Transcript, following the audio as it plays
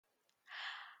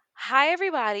Hi,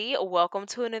 everybody. Welcome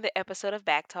to another episode of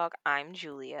Back Talk. I'm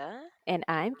Julia. And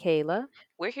I'm Kayla.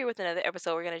 We're here with another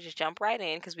episode. We're going to just jump right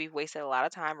in because we've wasted a lot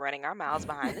of time running our mouths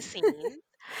behind the scenes.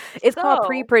 It's called So,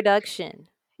 pre-production.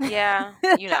 yeah,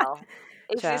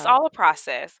 it's Child. all a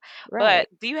process. But Right.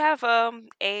 do you have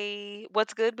a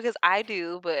what's good? Because I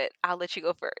do, but I'll let you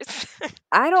go first.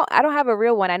 I don't have a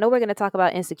real one. I know we're gonna talk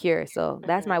about Insecure, so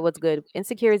that's my hmm what's good.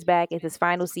 Insecure is back. It's its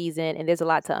final season and there's a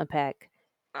lot to unpack.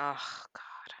 Oh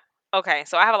God. Okay,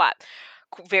 so I have a lot.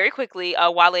 Very quickly,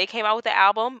 Wale came out with the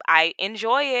album. I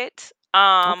enjoy it.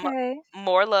 Okay.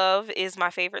 More Love is my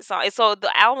favorite song. So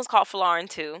the album is called Florin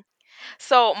too.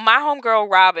 So my homegirl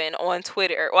Robin on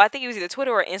Twitter, well, I think it was either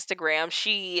Twitter or Instagram,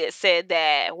 she said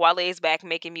that Wale's back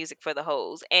making music for the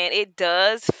hoes, and it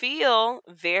does feel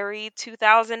very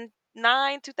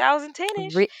 2009,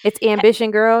 2010ish. It's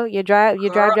Ambition Girl. Your drive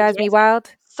Girl, drives me yes.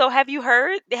 wild. So have you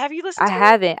heard? Have you listened I to it?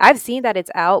 haven't. I've seen that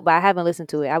it's out, but I haven't listened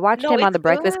to it. I watched No, him on it's the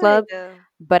Breakfast Club, good.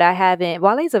 but I haven't.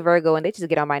 Wale's a Virgo and they just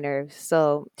get on my nerves.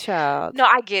 So, child. No,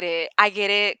 I get it. I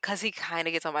get it because he kind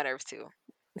of gets on my nerves too.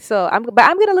 But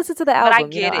I'm gonna listen to the But I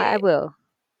album. get I it. will.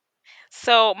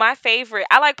 So my favorite,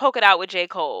 I like "Poke It Out" with J.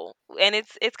 Cole, and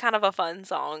it's kind of a fun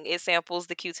song. It samples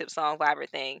the Q-Tip song "Vibrant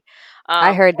Thing."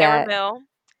 I heard that. Caramel,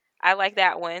 I like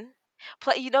that one.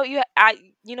 Play, you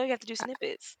have to do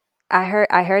snippets. I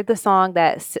heard the song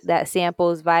that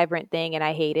samples Vibrant Thing and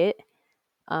I hate it.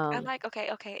 I Um like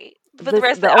okay, but the listen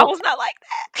rest of the the o- album's not like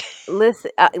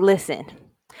that. listen.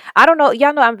 I don't know.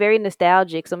 Y'all know I'm very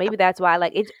nostalgic, so maybe that's why I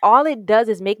like it. All it does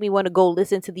is make me want to go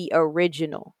listen to the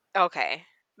original. Okay,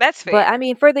 that's But I fair.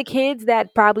 mean for the kids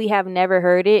that probably have never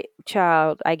heard it,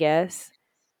 child, I guess.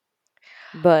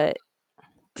 But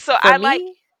So for I like.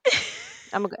 me,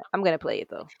 I'm going to play it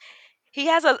though. He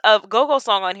has a go-go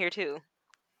song on here too.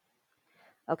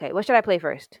 Okay, what should I play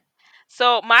first?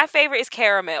 So my favorite is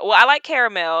Caramel. Well, I like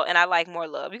Caramel and I like More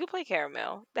Love. You can play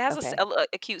Caramel. That has Okay.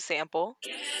 a cute sample.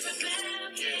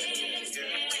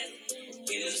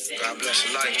 God bless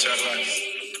your life, child life.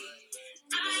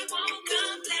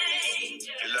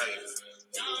 Your life.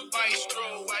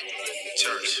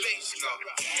 Church.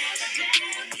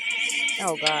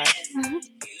 Oh god.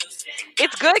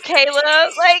 It's good,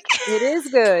 Kayla. Like, It is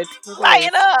good. It lighten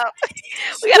is. up.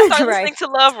 We gotta start Right. listening to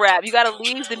love rap. You gotta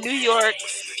leave the New York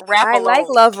rap I like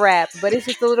alone. love rap, but it's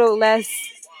just a little less.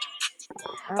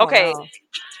 I don't Okay, know.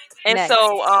 and Next.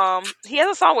 so he has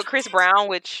a song with Chris Brown,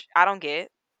 which I don't get,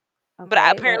 but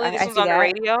Okay. apparently this I one's see on the that.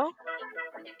 radio.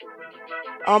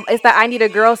 It's the "I Need a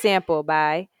Girl" sample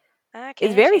by. I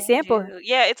It's can't very change sample. you.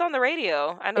 Yeah, it's on the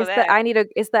radio. I know that.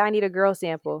 It's the "I Need a Girl"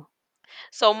 sample.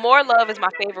 So More Love is my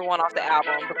favorite one off the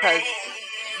album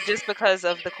because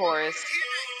of the chorus.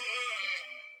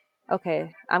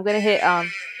 Okay. I'm gonna hit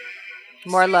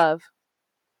 "More Love."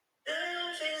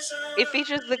 It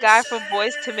features the guy from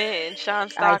Boys to Men, Sean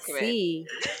I Stockman. see,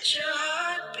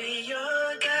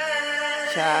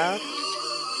 child.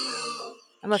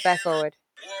 I'm gonna fast forward.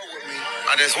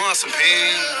 I just want some peace.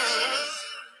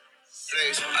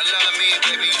 Please. I love me,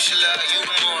 baby. You should love you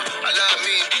more. I love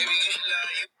me, baby. You should love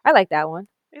you. I like that one.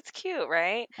 It's cute,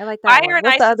 right? I like that Fire one. and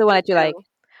What's the Ice is other one good that you like? too.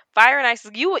 Fire and Ice,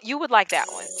 you would like that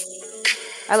one.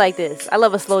 I like this. I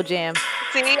love a slow jam.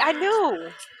 See, I knew.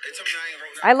 They told me I ain't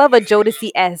wrote I love a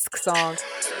Jodeci esque song.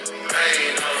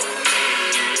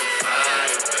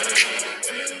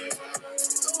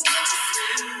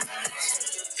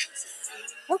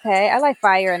 Okay, I like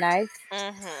Fire and Ice.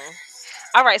 Mhm.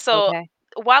 All right, so Okay.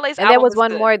 Wale's And there album was is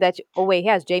one good. more oh wait, he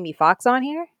has Jamie Foxx on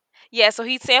here? Yeah, so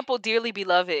he sampled "Dearly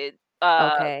Beloved"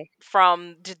 Okay.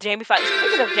 from Jamie Foxx.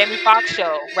 Speaking of Jamie Foxx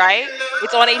show, right?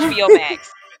 It's on HBO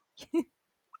Max.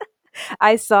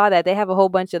 I saw that. They have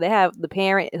The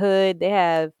Parenthood, they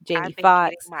have I've Jamie been getting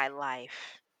Foxx. my life.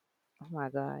 Oh my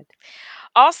god.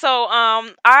 Also,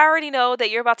 I already know that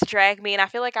you're about to drag me, and I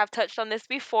feel like I've touched on this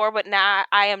before, but now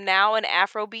I am now an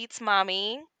Afrobeats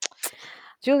mommy.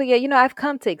 Julia, I've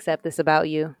come to accept this about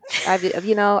you.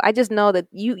 I just know that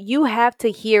you have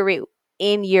to hear it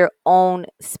in your own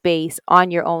space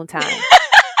on your own time.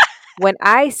 When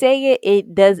I say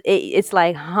it's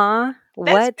like, "Huh?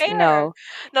 That's What?" fair. No.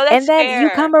 No, And that's then you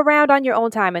fair. come around on your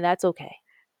own time and that's okay.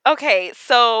 Okay,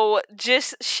 so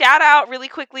just shout out really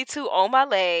quickly to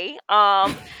Omale.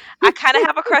 I kind of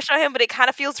have a crush on him, but it kind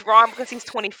of feels wrong because he's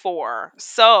 24. Oh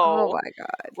So my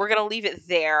god. we're gonna leave it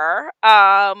there.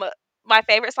 My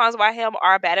favorite songs by him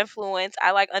are "Bad Influence."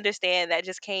 I like "Understand" that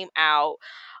just came out.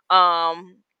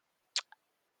 Um,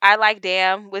 I like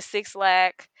 "Damn" with Six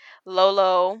Lack,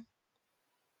 Lolo.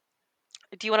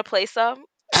 Do you want to play some?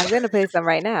 I'm going to play some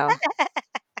right now.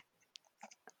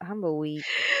 I'm a weak.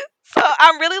 So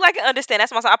I'm really like understand.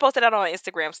 That's my song. I posted that on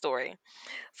Instagram story.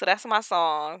 So that's my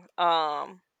song.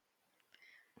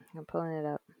 I'm pulling it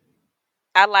up.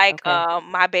 I like Okay.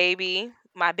 my baby,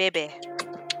 my baby.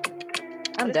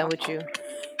 What I'm is done my with song? you.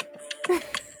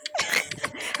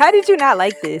 How did you not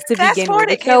like this to Fast begin with? forward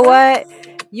But it, you know Kayla. what?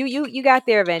 You got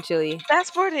there eventually.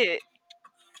 Fast forward it.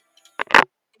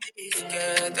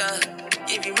 Together,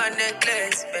 give you my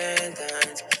necklace,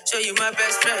 pendant. Show you my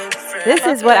best friend, I This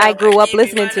love is friend. what I him. grew I up give you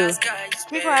listening my to. last guy, you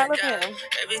Keep going. I spend love him.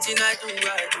 everything I do,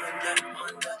 I do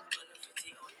under.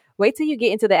 Wait till you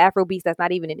get into the Afro beats that's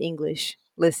not even in English.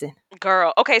 Listen.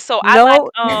 Girl. Okay, so I like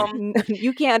No,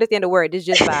 you can't understand the word. It's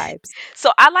just vibes.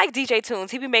 DJ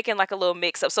Tunes. He be making like a little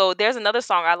mix up. So there's another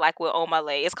song I like with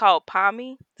Omale. It's called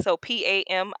Pami. So Pami.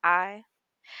 I'm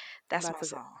That's about my to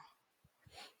go. song.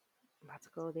 I'm about to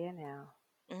go there now.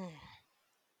 Mm,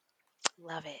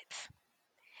 love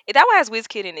it. That one has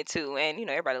Wizkid in it too, and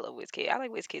everybody love Wizkid. I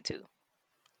like Wizkid too.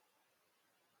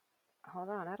 Hold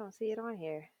on, I don't see it on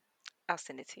here. I'll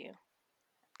send it to you.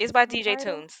 It's Is it by on DJ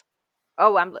title? Tunes.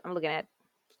 Oh, I'm looking at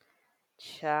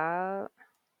child.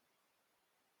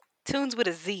 Tunes with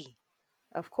a Z.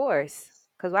 Of course,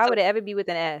 because why So would it ever be with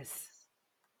an S?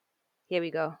 Here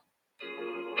we go.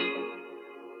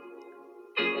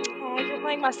 oh, you're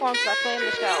playing my songs that I play in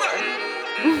the shower.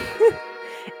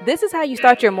 This is how you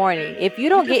start your morning. If you You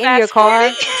don't can get in your fast forward car,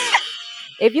 it.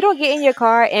 if you don't get in your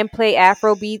car and play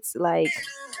Afro beats, like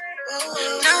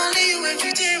Now only you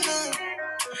every day, more.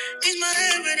 It's my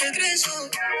head with a grace, oh.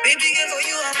 Baby, give for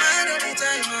you, I'm mad all the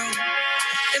time, oh.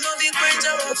 And all the quench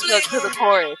our To flame, the oh.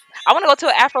 chorus. I want to go to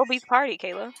an Afrobeats party,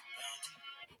 Kayla.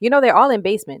 they're all in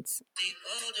basements.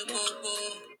 Look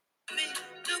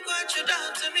what you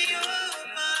done to me, oh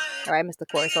my. All right, Mr.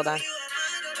 Chorus, hold For on. you, I'm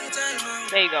mad all the time, oh.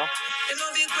 There you go. And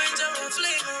all the quench our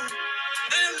flame, oh.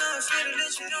 And I'm not afraid to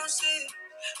let you know,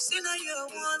 say now you're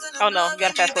one and Oh I'm no, you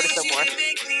gotta loving the fast forward it things some you more. can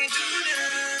make me do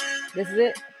now. This is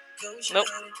it. Go Nope,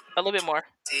 shout it. a little bit more.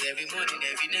 Say every morning,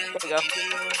 every night, There you for go. me, you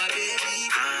know my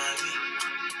baby.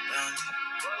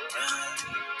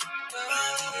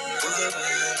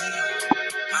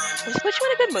 It just puts you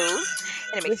in a good mood,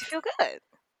 and it makes This you feel good.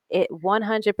 it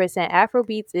 100% Afro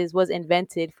beats was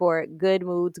invented for good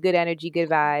moods, good energy, good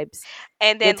vibes,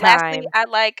 And good then lastly, times. I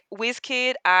like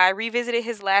Wizkid. I revisited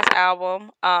his last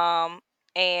album,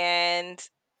 and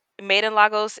Made in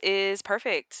Lagos is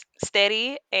perfect.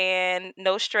 Steady and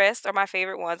No Stress are my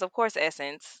favorite ones. Of course,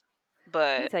 Essence,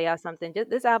 Let me but tell y'all something. Just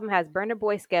this album has Burner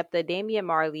Boy Skepta, Damian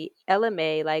Marley,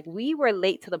 LMA. Like we were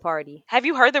late to the party. have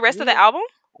you heard the rest of the We album?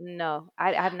 no,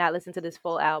 I have not listened to this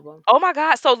full album. Oh my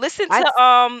god! So listen I've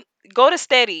to Go to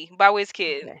Steady by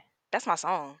Wizkid. okay. That's my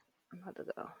song. I'm about to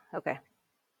go. Okay,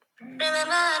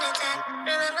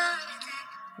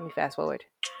 let me fast forward.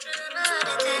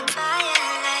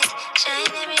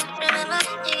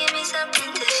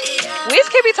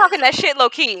 Wizkid be talking that shit low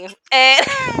key, and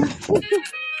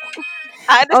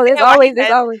I Oh, understand why he there's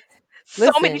has always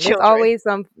so many listen. There's children. always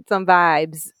some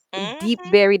vibes deep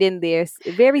Hmm. buried in there,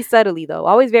 very subtly though.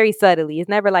 Always very subtly. It's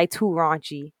never like too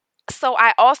raunchy. So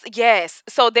I also yes.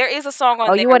 So there is a song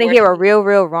Oh, on you there want to where hear a he real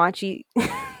raunchy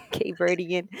Cape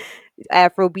Verdean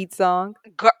Afrobeat song?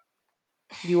 girl,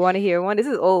 You want to hear one? This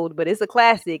is old, but it's a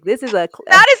classic. This is a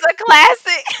that is a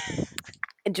classic.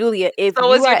 Julia. If So you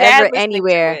was are your dad ever listening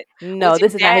to anywhere, it? no, Was your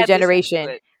this is not his dad listening to generation.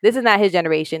 it? This is not his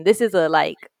generation. This is a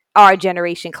like our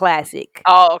generation classic.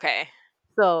 Oh, okay.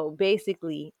 So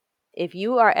basically, if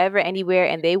you are ever anywhere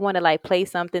and they want to like play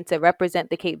something to represent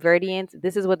the Cape Verdeans,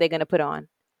 this is what they're gonna put on,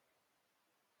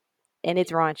 and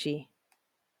it's raunchy.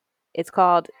 It's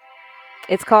called.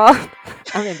 It's called.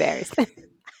 I'm embarrassed.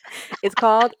 It's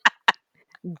called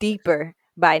 "Deeper"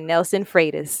 by Nelson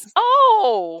Freitas.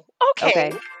 Oh, okay.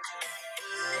 Okay.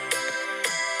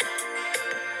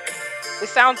 It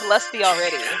sounds lusty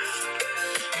already.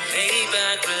 Lay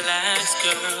back, relax,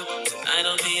 girl.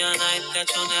 Tonight'll be a night that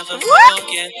you'll never What?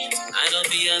 forget.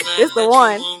 Tonight'll be a night This the that you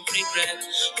one. won't regret.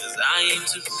 Cause I aim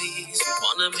to please.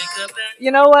 Wanna make a bet.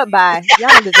 You know what? Bye. Y'all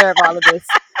don't deserve all of this.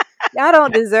 Y'all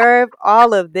don't deserve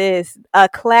all of this. A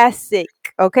classic,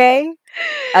 okay?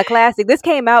 A classic. This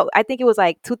came out, I think it was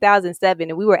like 2007,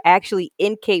 and we were actually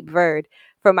in Cape Verde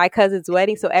for my cousin's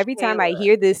wedding. So every time I Kayla.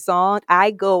 hear this song,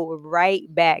 I go right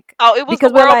back Oh, it was the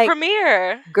because we're world like,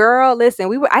 premiere. girl,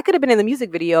 listen, I could have been in the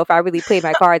music video if I really played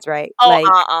my cards right. Oh, Like,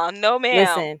 no, ma'am.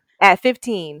 listen, at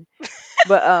 15.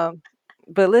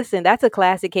 But listen, that's a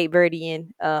classic Cape Verdean.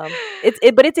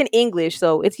 But it's in English,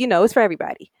 so it's for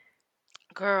everybody.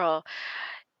 Girl,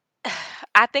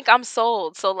 I think I'm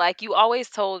sold. So like you always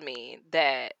told me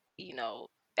that,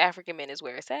 African men is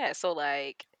where it's at. So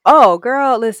like, Oh,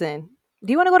 girl, listen.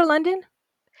 Do you want to go to London?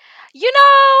 you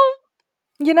know,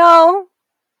 You know,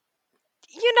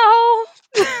 You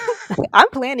know, I'm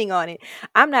planning on it.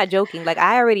 I'm not joking. Like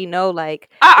I already know. Like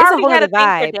I it's a already whole had other a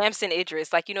thing for vibe. Damson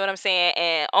Idris, like you know what I'm saying.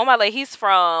 And Omale, he's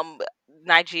from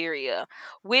Nigeria.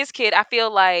 Wizkid, I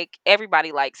feel like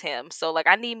everybody likes him. So like,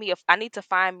 I need to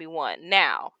find me one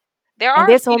now. There And are a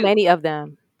there's so few. many of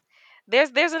them.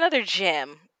 There's another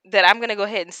gem that I'm gonna go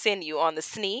ahead and send you on the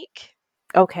sneak.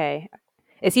 Okay.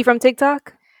 Is he from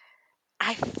TikTok?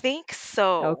 I think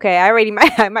so. Okay, I already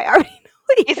might. I might already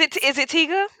know he is. Is it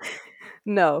Tiga?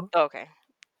 No. Okay,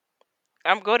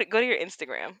 go to your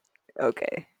Instagram.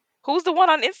 Okay. Who's the one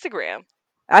on Instagram?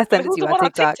 I'll I mean, send it who's to you the on one on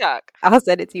TikTok. TikTok? I'll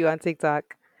send it to you on TikTok.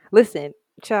 Listen,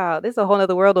 child, there's a whole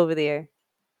other world over there.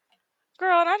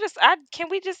 Girl, and I can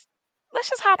we just let's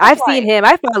just hop a I've seen flight. him.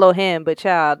 I follow him, but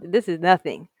child, this is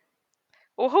nothing.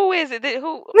 Well, who is it?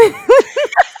 Who?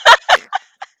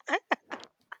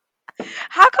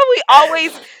 How come we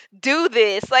always do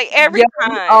this? Like Yeah, every we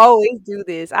time. always do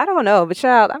this. I don't know, but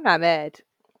child, I'm not mad.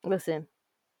 Listen,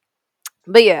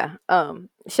 but yeah,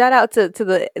 shout out to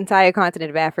the entire continent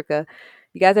of Africa.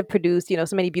 You guys have produced,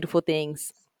 so many beautiful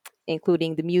things,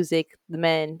 including the music, the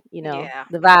men, Yeah.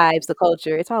 the vibes, the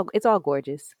culture. It's all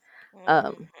gorgeous.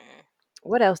 Um, Mhm.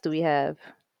 what else do we have?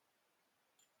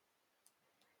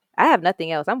 I have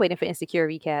nothing else. I'm waiting for Insecure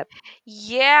recap.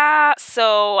 Yeah,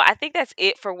 so I think that's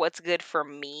it for what's good for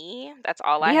me. That's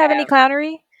all Do I you have any have.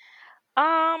 clownery?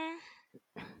 Um,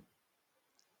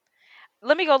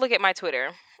 let me go look at my Twitter.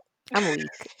 I'm weak.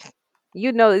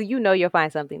 You know you'll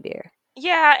find something there.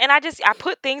 Yeah, and I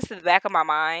put things to the back of my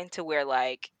mind to where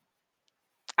like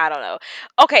I don't know.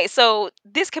 Okay, so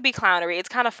this could be clownery. It's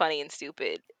kind of funny and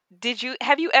stupid.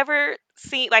 Have you ever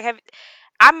seen like have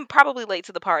I'm probably late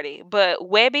to the party, but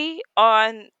Webby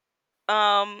on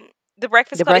The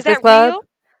Breakfast The Club, is Breakfast that Club, real?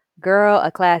 girl, a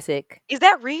classic. Is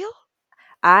that real?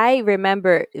 I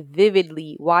remember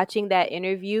vividly watching that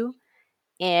interview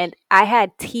and I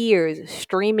had tears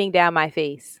streaming down my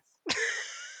face.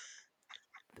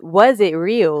 Was it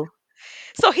real?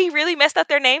 So he really messed up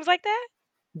their names like that?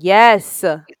 Yes.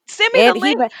 Send me the And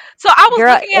link. So I was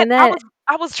girl, looking at and then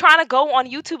I was trying to go on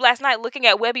YouTube last night looking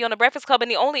at Webby on The Breakfast Club, and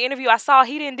the only interview I saw,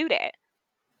 he didn't do that.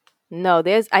 no,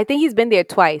 I think he's been there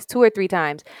twice, 2 or 3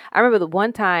 times. I remember the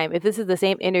one time, if this is the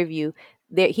same interview,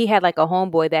 there he had like a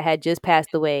homeboy that had just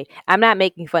passed away. I'm not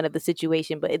making fun of the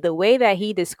situation, but the way that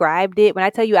he described it, when I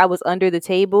tell you I was under the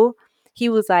table, he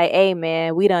was like, "Hey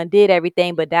man, we done did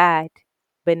everything but died.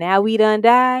 But now we done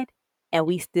died and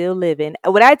we still living."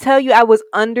 When I tell you I was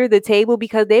under the table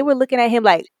because they were looking at him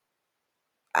like,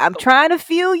 I'm trying to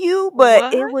feel you, but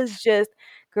What? it was just,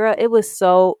 girl, it was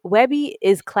so. Webby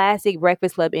is classic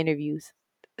Breakfast Club interviews.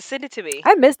 Send it to me.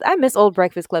 I miss old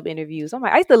Breakfast Club interviews. Oh my,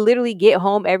 I used to literally get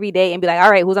home every day and be like, all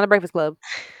right, who's on the Breakfast Club?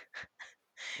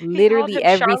 He called Literally him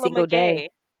every Charlotte single day.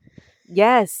 McGay.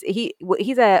 Yes,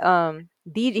 he's a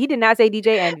he did not say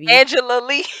DJ Envy. Angela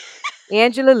Lee.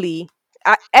 Angela Lee.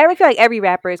 I feel like every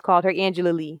rapper has called her Angela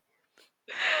Lee.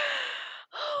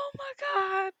 Oh my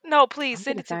god. No, please I'm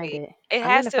send gonna it to find me. it. It I'm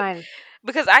has gonna to find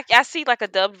because I see like a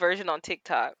dubbed version on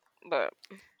TikTok, but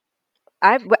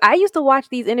I used to watch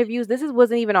these interviews.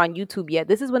 Wasn't even on YouTube yet.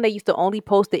 This is when they used to only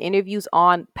post the interviews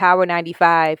on Power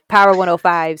 95, Power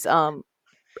 105's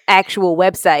actual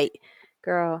website.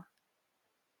 Girl,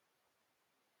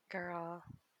 girl.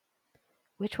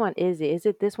 which one is it? Is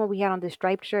it this one we had on this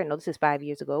striped shirt? No, this is 5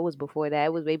 years ago. It was before that.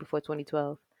 It was way before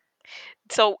 2012.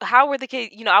 So how were the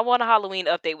kids? You know, I want a Halloween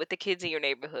update with the kids in your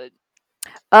neighborhood.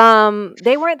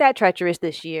 They weren't that treacherous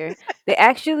this year. They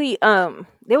actually,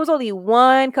 there was only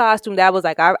one costume that was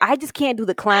like, I just can't do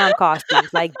the clown costumes.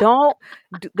 Like, don't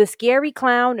do the scary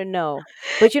clown, no.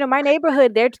 But my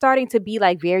neighborhood, they're starting to be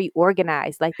like very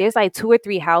organized. Like, there's like 2 or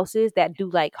 3 houses that do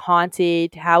like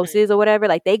haunted Mm, houses or whatever.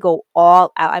 Like, they go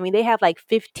all out. I mean, they have like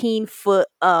 15-foot,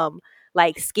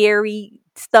 like scary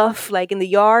stuff like in the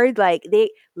yard. Like,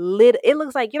 it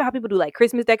looks like, how people do like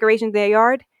Christmas decorations in their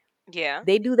yard. yeah.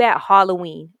 They do that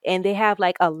Halloween and they have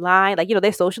like a line, like,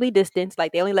 they're socially distanced,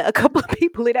 like they only let a couple of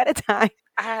people in at a time.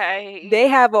 I They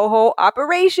have a whole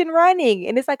operation running.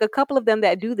 And it's like a couple of them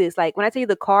that do this. Like when I tell you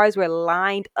the cars were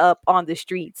lined up on the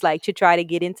streets, like to try to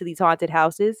get into these haunted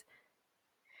houses.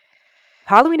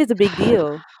 Halloween is a big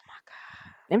deal.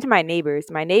 And to my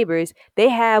neighbors. My neighbors, they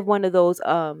have one of those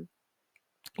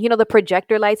the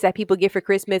projector lights that people get for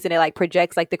Christmas and it like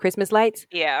projects like the Christmas lights.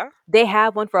 Yeah. They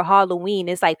have one for Halloween.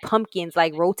 It's like pumpkins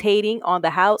like rotating on the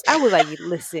house. I was like,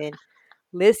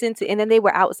 listen to, and then they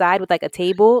were outside with like a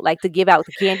table, like to give out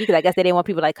the candy because I guess they didn't want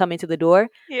people to like come into the door.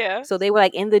 Yeah. So they were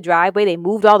like in the driveway. They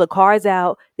moved all the cars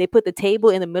out. They put the table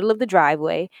in the middle of the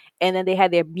driveway, and then they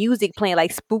had their music playing,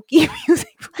 like spooky music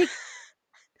playing.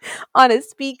 on a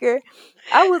speaker.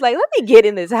 I was like, let me get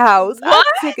in this house. I'm What?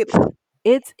 sick of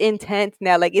it's intense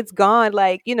now. Like it's gone.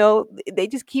 Like, they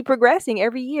just keep progressing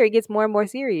every year. It gets more and more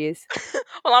serious.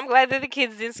 Well, I'm glad that the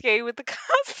kids didn't scare you with the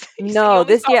cops. You No, only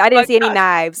this saw year I didn't one see any cop.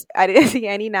 knives. I didn't see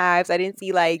any knives. I didn't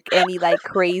see like any like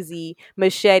crazy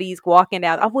machetes walking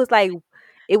down. I was like,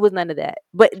 it was none of that.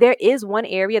 But there is one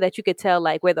area that you could tell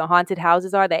like where the haunted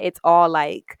houses are that it's all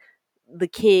like the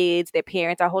kids, their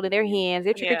parents are holding their hands,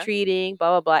 they're trick or Yeah. treating, blah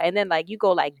blah blah. And then like you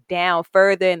go like down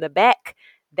further in the back,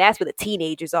 that's where the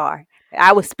teenagers are.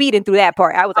 I was speeding through that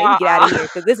part. I was like, let me get out of Uh-uh. here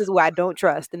because this is who I don't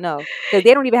trust. No, because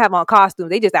they don't even have on costumes.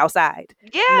 They just outside.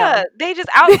 Yeah, No. they just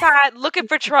outside looking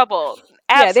for trouble.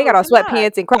 Yeah, they got on Absolutely not.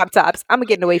 sweatpants and crop tops. I'm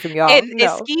getting away from y'all. And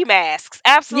No. ski masks.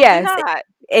 Absolutely Yes, not.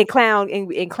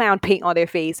 and clown paint on their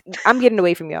face. I'm getting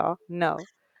away from y'all. No.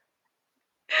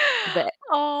 But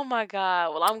Oh my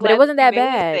God. Well, I'm but it glad that wasn't you that made it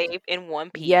bad. safe in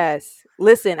one piece. Yes.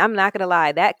 Listen, I'm not gonna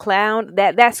lie. That clown,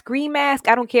 that scream mask,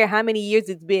 I don't care how many years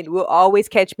it's been, will always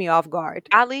catch me off guard.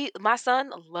 Ali, my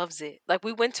son loves it. Like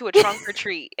we went to a trunk or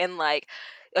treat and like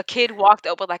a kid walked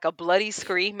up with like a bloody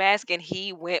scream mask and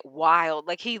he went wild.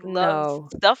 Like he loves No.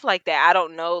 stuff like that. I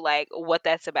don't know like what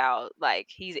that's about. Like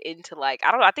he's into like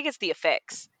I don't know. I think it's the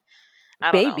effects.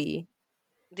 I don't know. Baby.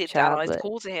 I don't know. Child, It's but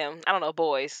cool to him. I don't know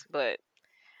boys, but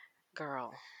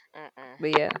girl, mm-mm.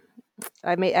 but yeah.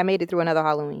 I made it through another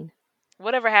Halloween.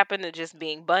 Whatever happened to just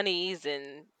being bunnies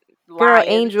and Girl, lions?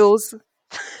 angels.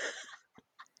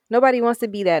 Nobody wants to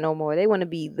be that no more. They want to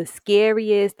be the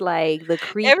scariest, like the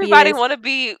Everybody creepiest. want to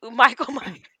be Michael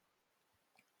Myers.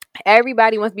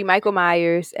 Everybody wants to be Michael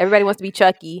Myers. Everybody wants to be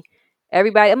Chucky.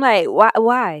 Everybody, I'm like, why?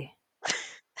 Why?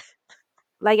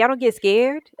 Like, y'all don't get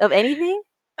scared of anything?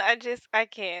 I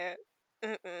can't.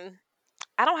 Mm-mm.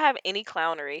 I don't have any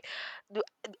clownery. D-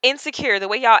 Insecure, the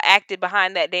way y'all acted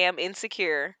behind that damn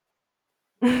insecure.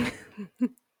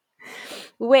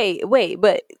 Wait,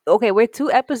 but okay, we're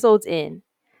 2 episodes in.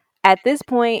 At this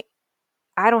point,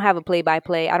 I don't have a play by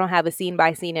play. I don't have a scene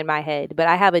by scene in my head, but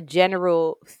I have a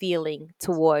general feeling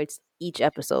towards each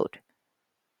episode.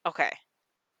 Okay.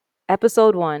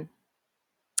 Episode 1,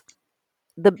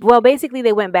 basically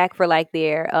they went back for like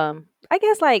their I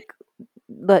guess like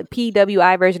the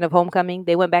PWI version of Homecoming.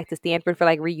 They went back to Stanford for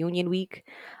like reunion week.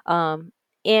 Um,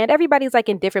 and everybody's like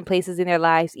in different places in their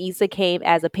lives. Issa came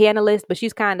as a panelist, but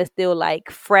she's kind of still like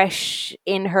fresh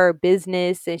in her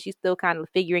business and she's still kind of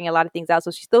figuring a lot of things out. So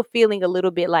she's still feeling a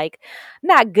little bit like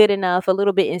not good enough, a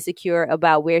little bit insecure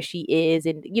about where she is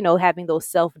and, having those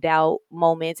self doubt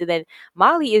moments. And then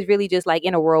Molly is really just like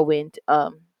in a whirlwind,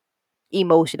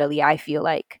 emotionally, I feel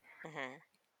like. Hmm.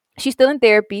 She's still in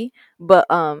therapy, but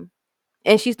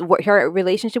and her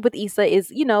relationship with Issa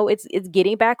is, it's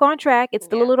getting back on track. It's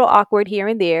still a Yeah. little awkward here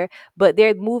and there, but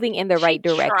they're moving in the She right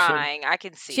direction. trying. I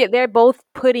can see. They're both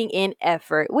putting in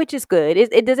effort, which is good.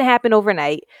 It doesn't happen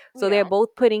overnight, so they're Yeah. both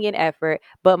putting in effort.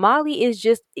 But Molly is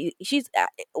just she's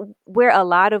where a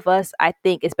lot of us, I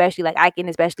think, especially like I can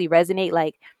especially resonate.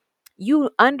 Like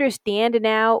you understand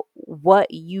now what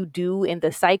you do in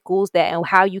the cycles that and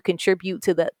how you contribute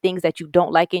to the things that you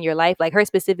don't like in your life, like her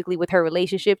specifically with her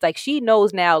relationships. Like she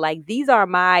knows now, like these are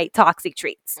my toxic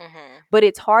traits, Hmm. but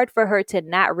it's hard for her to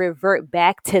not revert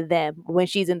back to them when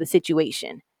she's in the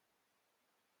situation.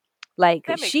 Like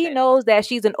That makes she sense. knows that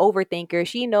she's an overthinker.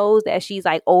 She knows that she's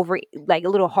like over, like a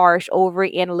little harsh, over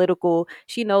analytical.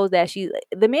 She knows that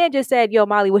the man just said, yo,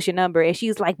 Molly, what's your number? And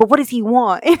she's like, but what does he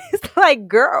want? And it's like,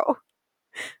 girl,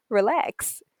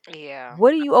 relax. Yeah.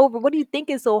 What are you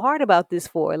thinking so hard about this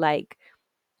for? Like,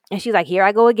 and she's like, here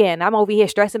I go again. I'm over here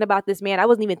stressing about this man. I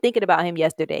wasn't even thinking about him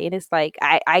yesterday. And it's like,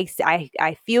 I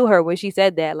feel her when she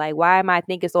said that. Like, why am I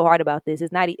thinking so hard about this?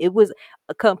 It's not, it was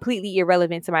completely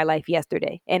irrelevant to my life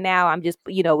yesterday. And now I'm just,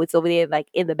 it's over there like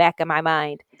in the back of my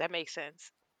mind. That makes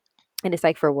sense. And it's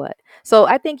like, for what? So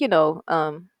I think,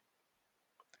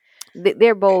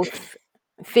 they're both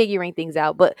figuring things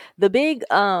out. But the big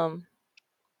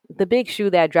shoe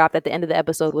that dropped at the end of the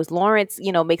episode was Lawrence,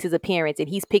 makes his appearance and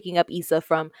he's picking up Issa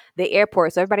from the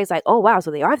airport. So everybody's like, oh, wow, so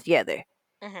they are together.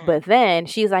 Hmm. But then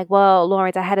she's like, well,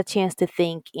 Lawrence, I had a chance to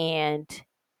think and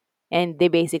they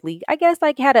basically, I guess,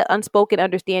 like had an unspoken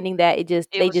understanding that It was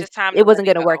just time to it let wasn't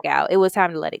it going to work go. out. It was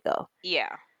time to let it go.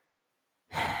 Yeah.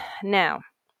 Now,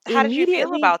 How did you feel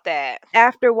immediately about that?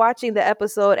 after watching the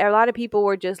episode, a lot of people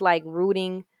were just like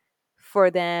rooting for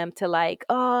them to like,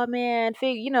 oh man,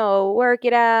 work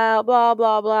it out, blah,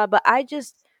 blah, blah. But I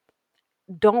just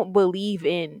don't believe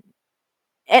in,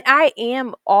 and I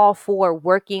am all for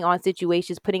working on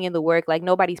situations, putting in the work. Like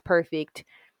nobody's perfect,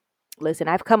 listen,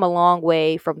 I've come a long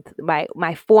way from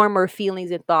my former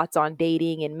feelings and thoughts on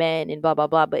dating and men and blah blah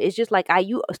blah. But it's just like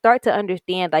you start to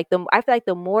understand, like I feel like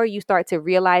the more you start to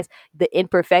realize the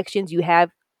imperfections you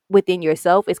have within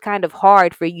yourself, it's kind of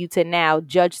hard for you to now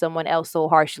judge someone else so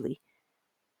harshly.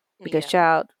 Because Yeah.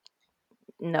 child,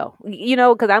 no,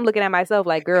 because I'm looking at myself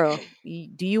like, girl,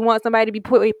 do you want somebody to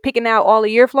be picking out all of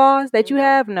your flaws that you No.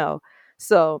 have? No.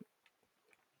 So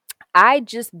I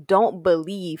just don't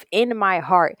believe in my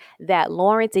heart that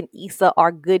Lawrence and Issa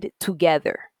are good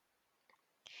together.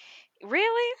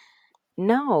 Really?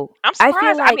 No. I'm I feel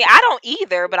surprised. I like mean, I don't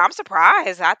either, but I'm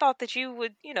surprised. I thought that you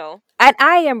would. and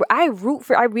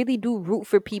I really do root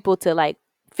for people to like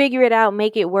figure it out,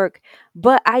 make it work.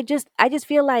 But I just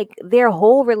feel like their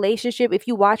whole relationship, if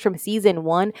you watch from season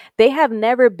 1, they have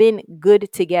never been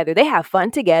good together. They have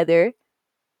fun together.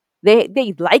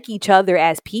 They like each other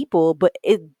as people, but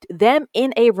them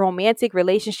in a romantic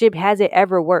relationship, has it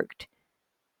ever worked?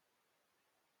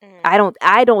 Mm,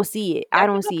 I don't see it. I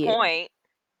that's a don't good see it. point.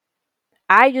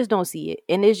 I just don't see it.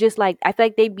 And it's just like I feel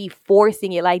like they'd be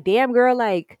forcing it. Like, damn girl,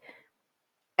 like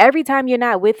every time you're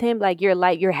not with him, like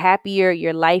you're happier,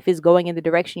 your life is going in the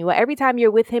direction you want. Every time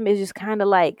you're with him, it's just kind of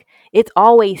like it's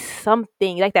always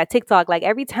something. Like that TikTok, like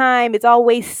every time it's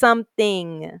always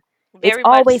something. It's Very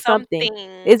much always something. something.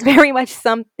 It's very much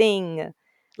something.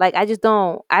 Like I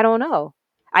don't know.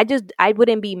 I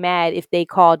wouldn't be mad if they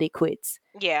called it quits.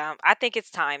 Yeah, I think it's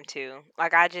time to.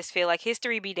 Like, I just feel like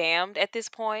history be damned at this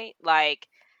point. Like,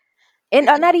 And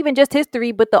not even just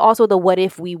history, but also the what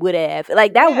if we would have.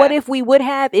 Like that what yeah, if we would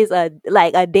have is a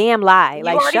damn lie. you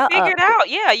Like already shut up, figured out.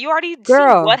 Yeah, you already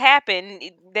see what girl. happened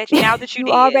that now that you You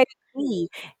did. already see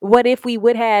what if we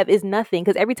would have is nothing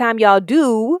because every time y'all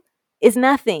do, it's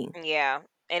nothing. Yeah.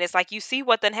 And it's like you see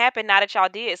what then happened now that y'all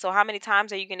did. So how many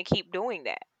times are you going to keep doing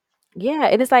that? Yeah,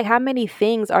 and it's like how many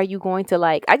things are you going to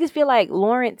like? I just feel like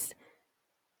Lawrence.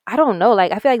 I don't know.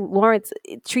 Like I feel like Lawrence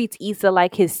treats Issa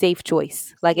like his safe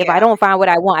choice. Like if I Yeah. don't find what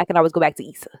I want, I can always go back to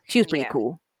Issa. She was pretty Yeah.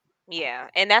 cool. Yeah.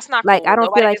 And that's not Like I cool.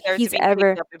 don't feel Nobody like deserves to he's be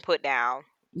picked ever. up and put down.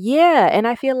 Yeah, and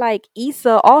I feel like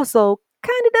Issa also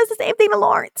kind of does the same thing to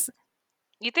Lawrence.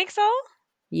 You think so?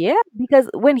 Yeah, because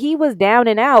when he was down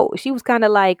and out, she was kind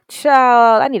of like,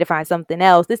 "Child, I need to find something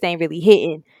else. This ain't really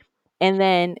hitting." And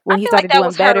then I when he feel like started that doing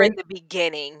was her better, in the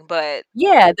beginning, but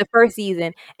yeah, the first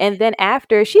season, and then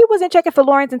after, she wasn't checking for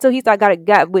Lawrence until he started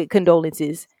got with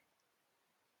condolences.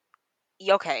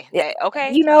 okay, Yeah,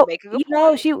 you make a good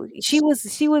point.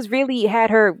 she was really had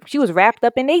her she was wrapped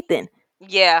up in Nathan.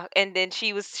 Yeah, and then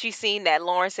she seen that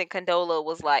Lawrence and Condola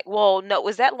was like, well, no,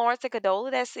 was that Lawrence and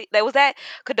Condola that was that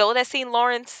Condola that seen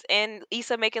Lawrence and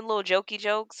Issa making little jokey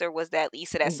jokes, or was that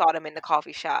Issa that Mm, saw them in the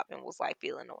coffee shop and was like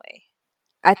feeling away?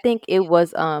 I think it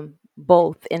was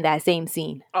both in that same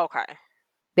scene. Okay,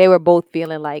 They were both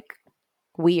feeling like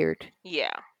weird.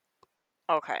 yeah,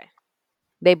 okay,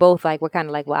 They both like were kind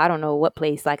of like, well, I don't know what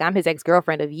place. Like I'm his ex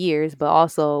girlfriend of years, but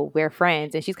also we're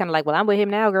friends. And she's kind of like, well, I'm with him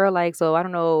now, girl. Like so, I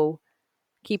don't know.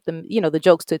 Keep them, the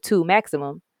jokes to two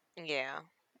maximum. yeah,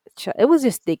 It was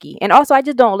just sticky, and also I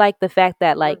just don't like the fact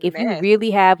that it was like a if you mess.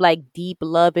 really have like deep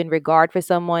love and regard for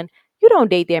someone, you don't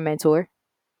date their mentor.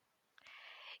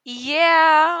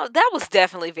 Yeah, that was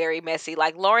definitely very messy.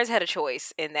 Like Lawrence had a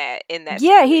choice in that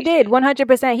Yeah, he did situation.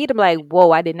 100%. He'd be like,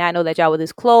 "Whoa, I did not know that y'all were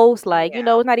this close. Like, Yeah,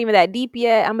 it's not even that deep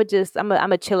yet. I'm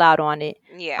a chill out on it.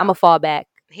 I'm yeah, a fall back."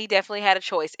 he definitely had a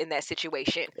choice in that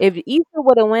situation. If Issa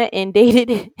would have went and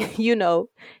dated,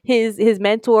 his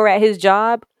mentor at his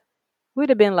job, would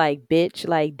have been like, "Bitch,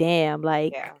 like, damn,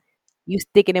 like, Yeah, you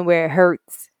sticking in where it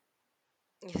hurts."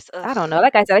 just I don't ugh. know.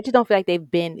 Like I said, I just don't feel like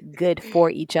they've been good for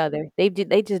each other. They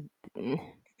just mm,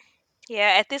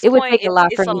 Yeah, at this it would point, take a it's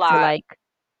lot for it's a me to lot. like.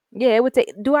 Yeah, it would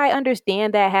take. Do I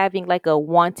understand that having like a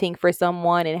wanting for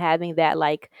someone and having that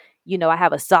like, I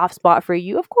have a soft spot for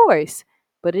you, of course.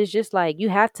 But it's just like you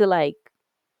have to like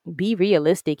be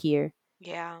realistic here.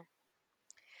 Yeah.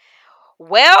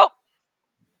 Well,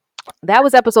 That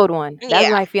was episode 1. That's yeah.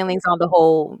 my feelings on the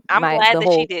whole I'm my glad the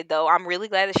that she whole did though. I'm really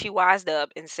glad that she wised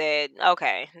up and said,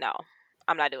 "Okay, no,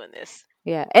 I'm not doing this."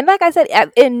 Yeah. And like I said,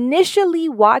 initially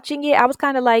watching it, I was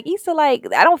kind of like, Issa, like,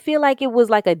 I don't feel like it was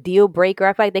like a deal breaker.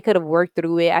 I feel like they could have worked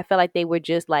through it. I felt like they were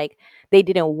just like, they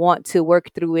didn't want to work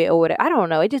through it or whatever. I don't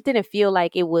know. It just didn't feel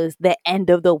like it was the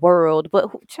end of the world. But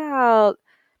child,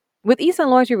 with Issa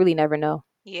and Lawrence, you really never know.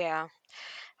 Yeah.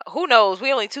 Who knows?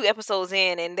 We only 2 episodes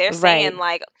in, and they're Right. saying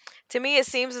like, to me, it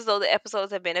seems as though the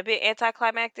episodes have been a bit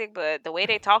anticlimactic, but the way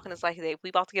they talking is like we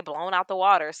about to get blown out the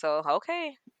water. So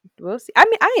okay. We'll see. I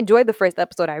mean, I enjoyed the first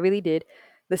episode. I really did.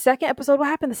 The second episode, what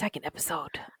happened? The second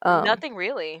episode. Nothing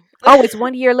really. Oh, it's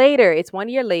 1 year later. It's 1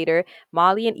 year later.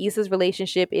 Molly and Issa's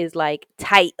relationship is like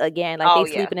tight again. Like they Oh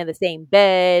yeah. sleeping in the same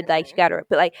bed. Like she Mhm. got her.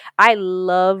 But like I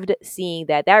loved seeing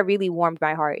that. That really warmed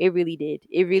my heart. It really did.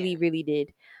 It Yeah. really, really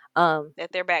did. Um,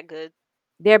 That they're back good.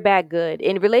 they're bad good.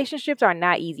 And relationships are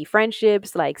not easy.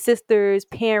 Friendships, like sisters,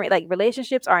 parent, like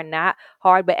relationships are not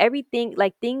hard. But everything,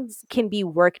 like things can be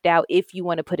worked out if you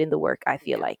want to put in the work. I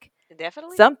feel Yeah. like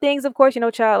Definitely. some things, of course,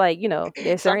 child, like,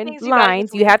 there's Some certain things you gotta just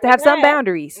lines. You leave have to where have some they're at.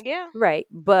 boundaries. Yeah. Right.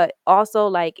 But also,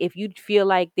 like, if you feel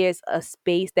like there's a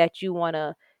space that you want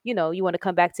to, you want to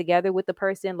come back together with the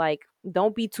person, like,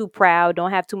 don't be too proud.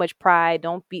 Don't have too much pride.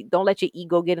 Don't let your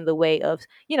ego get in the way of,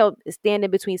 standing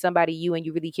between somebody you and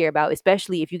you really care about,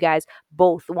 especially if you guys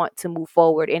both want to move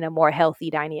forward in a more healthy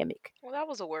dynamic. Well, that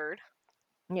was a word.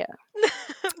 Yeah.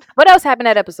 What else happened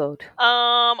that episode?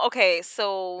 Okay,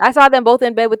 so I saw them both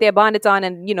in bed with their bonnets on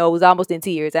and, was almost in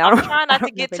tears. I I'm don't, trying I not to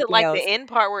don't get remember to anything like the else. end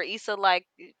part where Issa like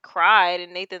cried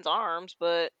in Nathan's arms,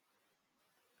 but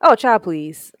Oh, child,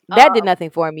 please. That did um nothing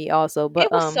for me also, but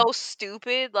it was so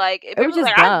stupid. Like it was remember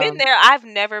just like I've been dumb. there, I've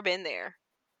never been there.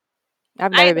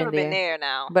 I've I never ain't been never been there. there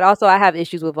now. But also I have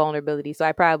issues with vulnerability, so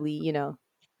I probably,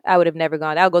 I would have never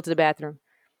gone. I'll go to the bathroom.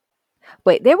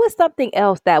 But there was something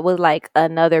else that was like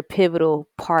another pivotal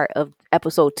part of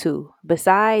episode 2.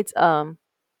 Besides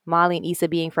Molly and Issa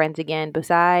being friends again,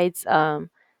 besides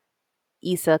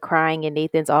Issa crying in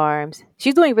Nathan's arms.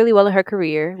 She's doing really well in her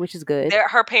career, which is good.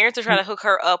 Her parents are trying to hook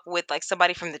her up with like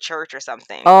somebody from the church or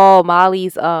something. Oh,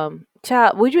 Molly's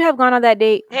child, would you have gone on that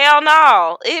date? Hell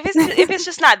no. If it's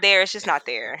just not there, it's just not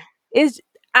there. Is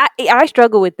I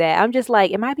struggle with that. I'm just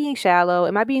like, am I being shallow?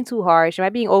 Am I being too harsh? Am I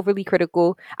being overly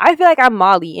critical? I feel like I'm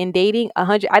Molly in dating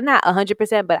 100. I'm not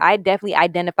 100%, but I definitely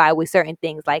identify with certain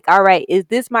things. Like, all right, is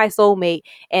this my soulmate?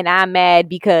 And I'm mad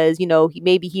because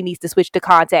maybe he needs to switch to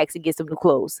contacts and get some new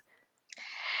clothes.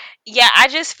 Yeah, I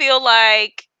just feel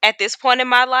like at this point in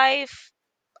my life,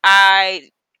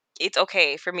 it's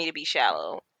okay for me to be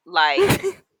shallow. Like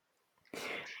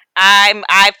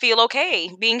I feel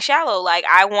okay being shallow. Like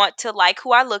I want to like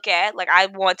who I look at. Like I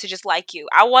want to just like you.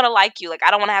 I want to like you. Like I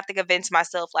don't want to have to convince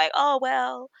myself like, "Oh,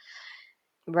 well,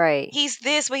 Right. he's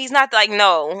this, but he's not." Like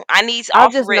no. I need I'll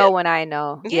off just know rip. when I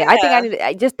know. Yeah, I think Yeah.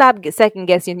 I just stop second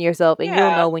guessing yourself, and you'll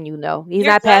Yeah. know when you know. He's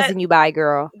Your not gut, passing you by,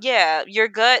 girl. yeah, your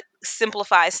gut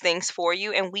simplifies things for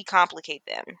you and we complicate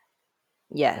them.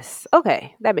 Yes.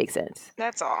 Okay, that makes sense.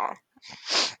 That's all.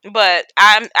 But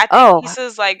I think Oh,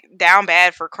 Issa's like down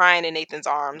bad for crying in Nathan's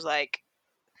arms. Like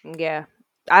yeah.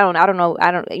 I don't know. I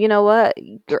don't. You know what?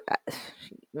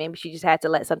 Maybe she just had to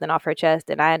let something off her chest,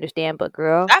 and I understand. But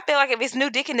girl, I feel like if it's new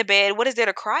dick in the bed, what is there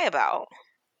to cry about?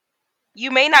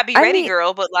 You may not be I ready, mean,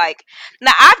 girl, but like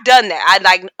now I've done that. I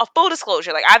like a full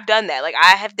disclosure, like I've done that. Like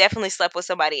I have definitely slept with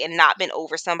somebody and not been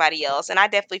over somebody else, and I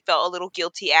definitely felt a little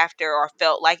guilty after or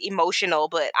felt like emotional.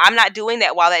 But I'm not doing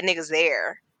that while that nigga's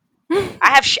there.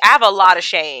 I have a lot of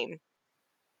shame.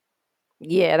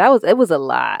 yeah, it was a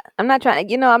lot. I'm not trying.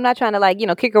 I'm not trying to like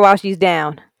kick her while she's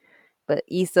down. But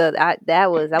Issa,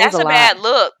 that was That's a a lot. bad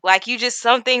look. Like you just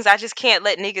some things I just can't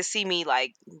let niggas see me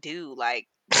like do. Like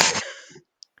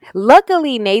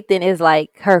Luckily, Nathan is like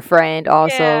her friend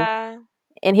also, yeah.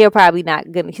 and he'll probably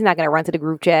not gonna. He's not gonna run to the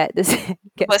group chat. This guess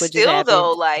But what just still though,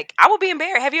 happened. like I would be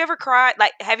embarrassed. Have you ever cried?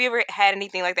 Like have you ever had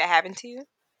anything like that happen to you?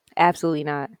 Absolutely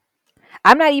not.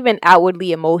 I'm not even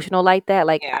outwardly emotional like that.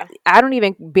 Like Yeah. I don't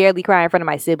even barely cry in front of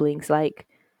my siblings. Like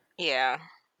Yeah.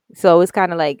 so, it's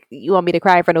kind of like you want me to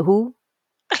cry in front of who?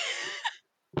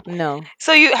 No,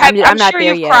 So you have I'm I'm not sure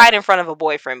there you've yet. cried in front of a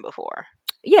boyfriend before.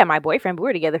 Yeah, my boyfriend. We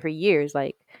were together for years.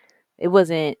 Like it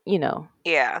wasn't.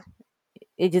 Yeah.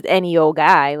 It's just any old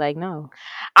guy. Like no.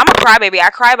 I'm a crybaby.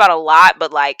 I cry about a lot,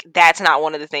 but like that's not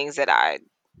one of the things that I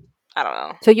don't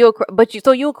know. So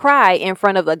you'll cry in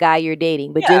front of a guy you're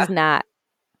dating, but Yeah. just not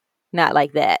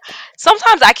like that.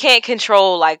 Sometimes I can't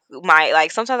control like my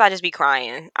like sometimes I just be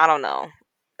crying. I don't know.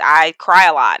 I cry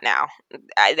a lot now.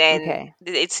 And Okay.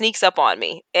 it sneaks up on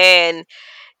me. And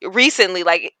recently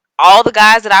like all the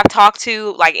guys that I've talked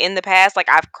to like in the past like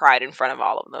I've cried in front of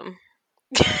all of them.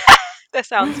 That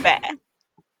sounds bad.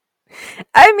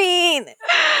 I mean,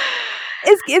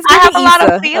 it's I have giving a lot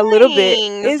of Issa a little bit.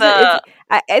 feelings.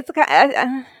 It's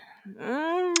kind.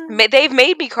 They've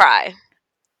made me cry.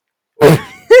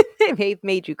 It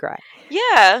made you cry.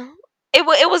 Yeah.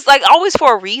 It was like always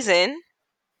for a reason.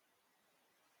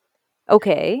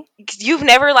 Okay. You've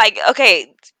never like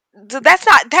okay,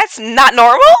 that's not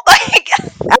normal. Like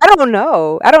I don't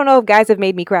know. I don't know if guys have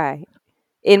made me cry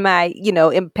in my, in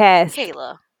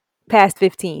Kayla, past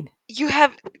 15. you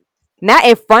have Not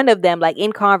in front of them, like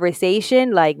in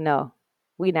conversation, like no.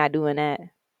 We not doing that.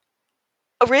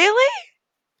 Really?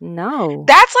 No.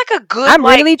 That's like a good I'm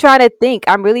really trying to think.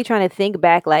 I'm really trying to think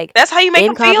back, like that's how you make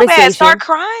in them feel bad. Start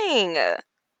conversation. crying.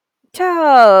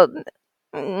 Child,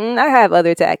 I have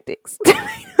other tactics.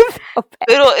 So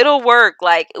bad. It'll work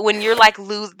like when you're like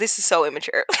lose this is so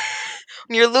immature.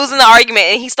 When you're losing the argument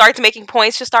and he starts making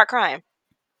points, just start crying.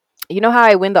 You know how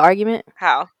I win the argument?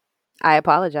 How? I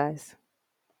apologize.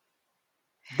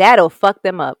 That'll fuck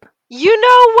them up. You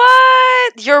know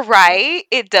what? You're right.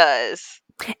 It does.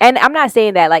 And I'm not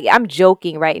saying that like I'm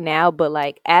joking right now, but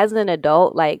like as an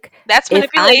adult, like That's if I'm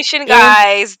manipulation, in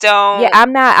guys. yeah, Don't.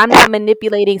 I'm not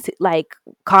manipulating like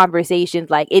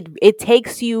conversations. Like it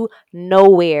takes you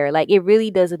nowhere. Like it really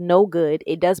does no good.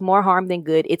 It does more harm than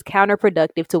good. It's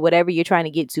counterproductive to whatever you're trying to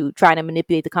get to, trying to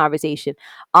manipulate the conversation.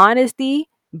 Honesty,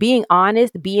 being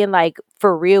honest, being like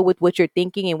for real with what you're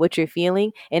thinking and what you're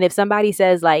feeling. And if somebody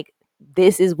says like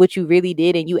this is what you really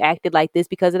did and you acted like this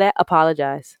because of that,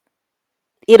 apologize.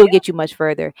 It'll get you much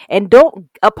further. And don't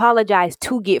apologize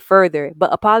to get further,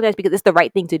 but apologize because it's the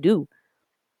right thing to do.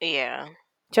 Yeah.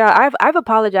 Child, I've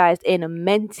apologized in a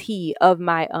mentee of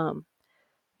my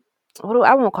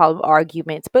I won't call them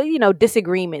arguments, but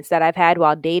disagreements that I've had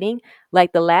while dating.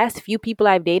 Like the last few people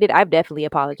I've dated, I've definitely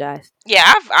apologized.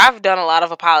 Yeah, I've done a lot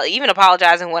of even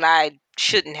apologizing when I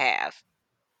shouldn't have.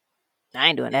 I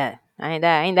ain't doing that. I ain't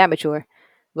that mature.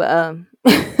 But I'm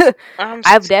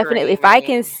I've definitely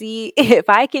screaming. if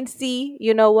I can see,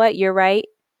 you know what, you're right,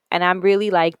 and I'm really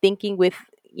like thinking with,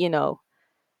 you know,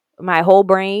 my whole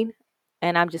brain,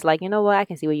 and I'm just like, you know what, I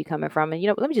can see where you're coming from, and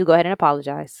let me just go ahead and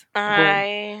apologize. Boom.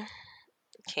 I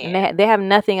And can't. they have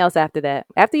nothing else after that.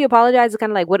 After you apologize, it's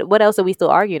kind of like, what else are we still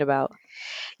arguing about?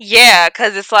 Yeah,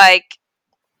 because it's like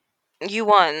you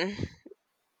won.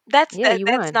 Yeah, you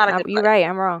That's won. not a good You're fight. right.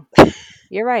 I'm wrong.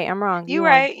 You're right. I'm wrong. You You won.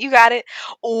 right. You got it.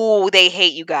 Oh, they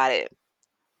hate you got it.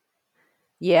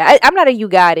 Yeah, I'm not a you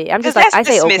got it. I'm just Because like that's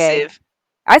I say okay. dismissive.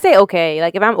 I say okay.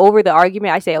 Like if I'm over the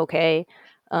argument, I say okay.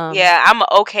 Um, Yeah, I'm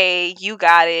okay. You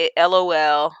got it.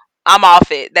 LOL. I'm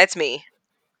off it. That's me.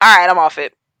 All right, I'm off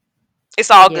it. It's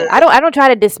all yeah, good. I don't try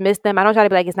to dismiss them. I don't try to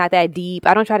be like it's not that deep.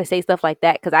 I don't try to say stuff like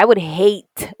that because I would hate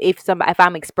if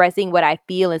I'm expressing what I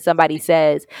feel and somebody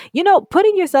says,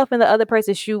 putting yourself in the other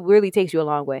person's shoe really takes you a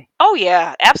long way. Oh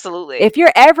yeah, absolutely. If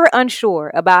you're ever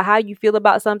unsure about how you feel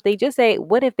about something, just say,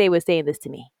 "What if they were saying this to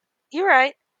me? You're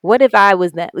right. What if I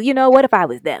was them? What if I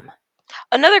was them?"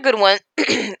 Another good one,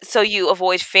 so you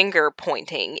avoid finger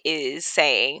pointing, is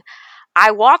saying,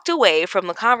 I walked away from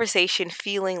the conversation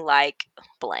feeling like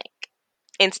blank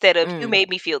instead of you Mm. made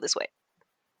me feel this way.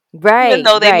 Even Right,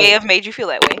 though they may right. have made you feel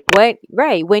that way. What?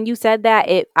 Right. When you said that,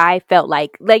 I felt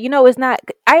like it's not.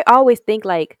 I always think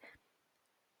like,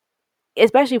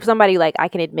 especially if somebody like I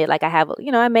can admit like I have,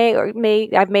 I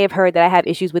may have heard that I have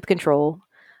issues with control.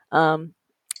 Um,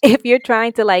 if you're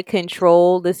trying to like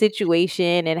control the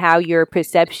situation and how your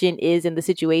perception is in the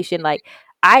situation, like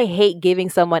I hate giving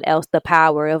someone else the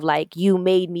power of like you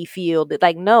made me feel that,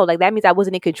 like no, like that means I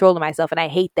wasn't in control of myself, and I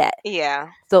hate that. Yeah.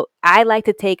 So I like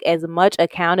to take as much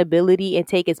accountability and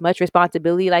take as much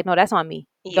responsibility. Like no, that's on me.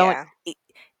 Don't. Yeah.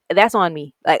 That's on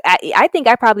me. Like I think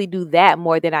I probably do that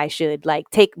more than I should. Like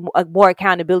take more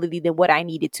accountability than what I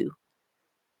needed to.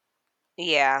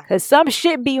 Yeah. Cause some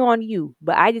shit be on you,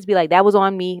 but I just be like, that was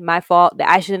on me, my fault. That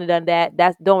I shouldn't have done that.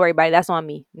 That's don't worry about it. That's on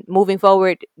me. Moving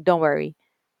forward, don't worry.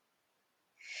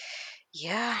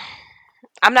 Yeah.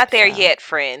 I'm not there Child. yet,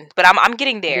 friend, but I'm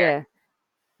getting there.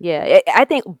 Yeah, yeah. I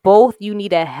think both you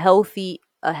need a healthy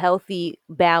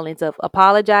balance of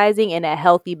apologizing and a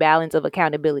healthy balance of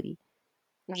accountability.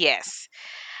 Yes.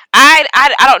 I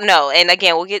don't know. And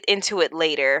again, we'll get into it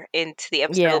later into the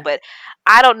episode, Yeah. but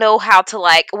I don't know how to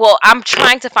like well, I'm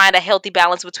trying to find a healthy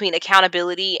balance between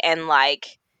accountability and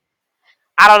like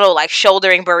I don't know, like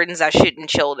shouldering burdens I shouldn't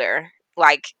shoulder.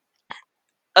 Like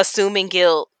assuming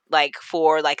guilt like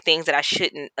for like things that I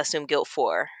shouldn't assume guilt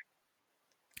for.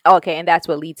 Okay, and that's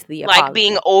what leads to the Like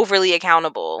being apology. overly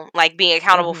accountable, like being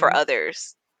accountable for Mm-hmm.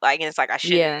 others. Like and it's like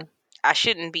Yeah. I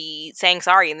shouldn't be saying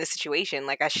sorry in this situation.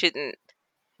 Like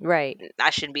Right.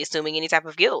 I shouldn't be assuming any type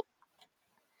of guilt.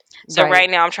 So Right. right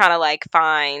now I'm trying to like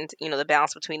find, the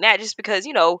balance between that just because,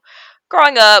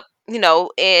 growing up,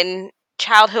 in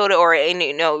childhood or in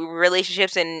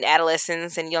relationships in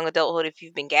adolescence and young adulthood, if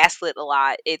you've been gaslit a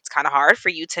lot, it's kind of hard for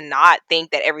you to not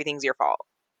think that everything's your fault.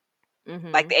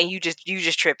 Mm-hmm. Like and you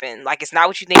just tripping. Like it's not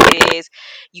what you think it is.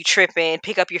 You tripping,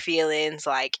 pick up your feelings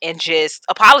like and just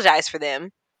apologize for them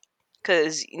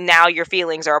cuz now your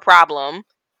feelings are a problem.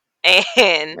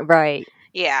 And Right.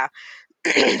 yeah.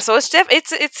 So it's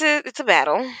a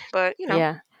battle, but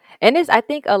Yeah. And it's I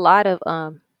think a lot of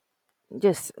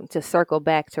just to circle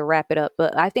back to wrap it up,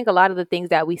 but I think a lot of the things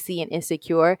that we see in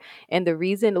Insecure, and the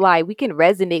reason why we can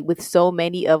resonate with so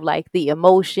many of like the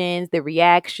emotions, the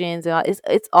reactions, and all,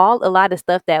 it's all a lot of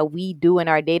stuff that we do in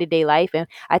our day-to-day life. And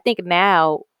I think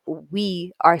now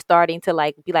we are starting to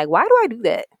like be like, why do I do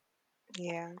that?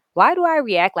 Yeah. Why do I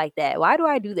react like that? Why do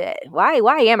I do that? Why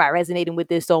am I resonating with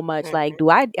this so much? Like, Mhm. do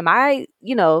I am I,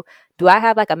 do I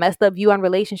have like a messed up view on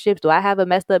relationships? Do I have a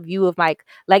messed up view of like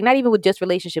not even with just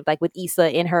relationships, like with Issa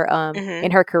Mhm.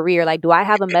 in her career? Like, do I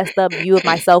have a messed up view of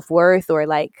my self-worth, or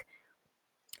like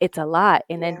it's a lot.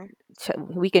 And then Yeah.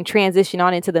 we can transition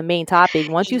on into the main topic.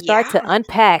 Yeah. Once you start to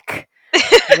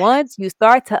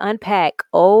unpack,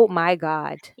 oh my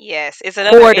God. Yes, it's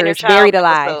another inner Hoarders child buried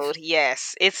alive. episode.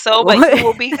 Yes, it's so, but you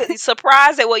will be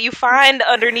surprised at what you find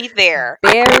underneath there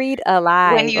Buried when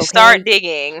alive, you start okay?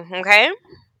 digging. Okay.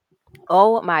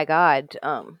 Oh my God.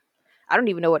 I don't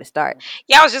even know where to start.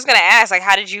 Yeah, I was just gonna ask, like,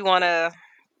 how did you want to?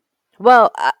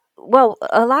 Well,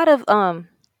 a lot of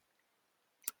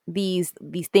these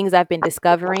things I've been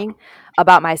discovering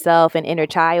about myself and inner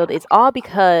child, it's all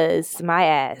because my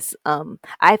ass.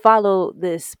 I follow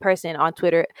this person on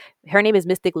Twitter. Her name is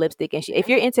Mystic Lipstick, and if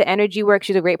you're into energy work,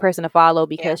 she's a great person to follow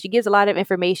Yeah. because she gives a lot of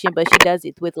information, but she does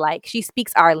it with like she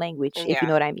speaks our language, if you Yeah.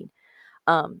 know what I mean.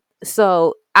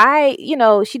 So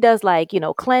she does like,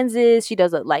 cleanses, she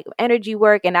does like energy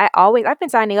work, and I've been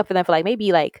signing up for them for like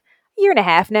maybe like a year and a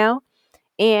half now.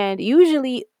 And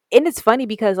usually, and it's funny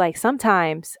because like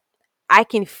sometimes I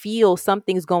can feel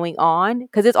something's going on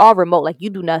because it's all remote. Like you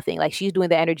do nothing. Like she's doing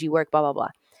the energy work, blah, blah, blah.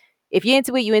 If you're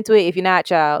into it, you into it. If you're not,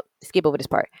 child, skip over this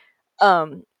part.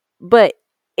 But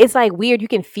it's like weird. You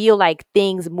can feel like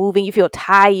things moving. You feel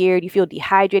tired. You feel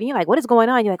dehydrated. You're like, what is going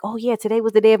on? You're like, oh yeah, today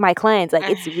was the day of my cleanse. Like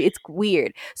it's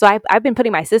weird. So I've been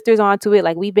putting my sisters onto it.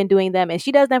 Like we've been doing them, and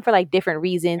she does them for like different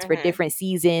reasons, for Mhm. different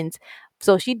seasons.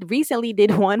 So she recently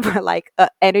did one for like a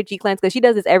energy cleanse because she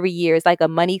does this every year. It's like a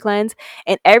money cleanse,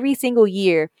 and every single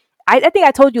year. I think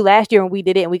I told you last year when we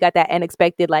did it and we got that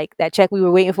unexpected like that check we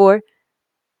were waiting for.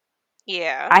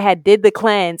 Yeah. I had did the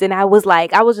cleanse and I was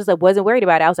like, I was just like, wasn't worried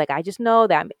about it. I was like, I just know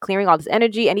that I'm clearing all this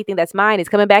energy. Anything that's mine is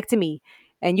coming back to me.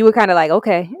 And you were kind of like,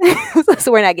 okay,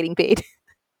 so we're not getting paid.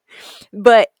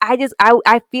 But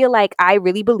I feel like I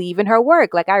really believe in her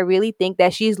work. Like I really think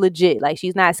that she's legit. Like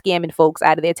she's not scamming folks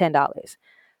out of their $10.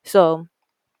 So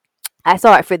I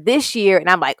saw it for this year and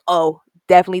I'm like, oh,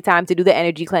 definitely time to do the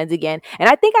energy cleanse again. And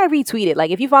I think I retweeted.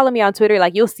 Like if you follow me on Twitter,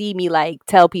 like you'll see me like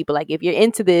tell people like if you're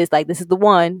into this, like this is the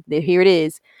one, then here it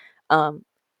is. Um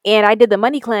and I did the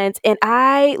money cleanse and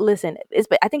I listen,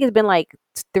 I think it's been like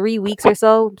 3 weeks or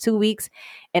so, 2 weeks,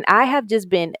 and I have just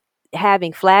been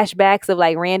having flashbacks of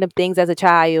like random things as a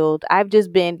child. I've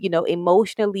just been,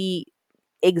 emotionally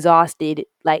exhausted,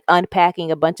 like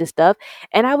unpacking a bunch of stuff.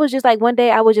 And I was just like, one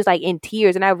day I was just like in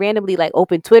tears and I randomly like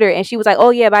opened Twitter and she was like, oh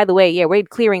yeah, by the way, yeah, we're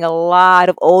clearing a lot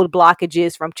of old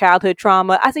blockages from childhood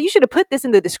trauma. I said, you should have put this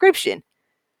in the description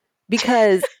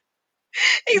because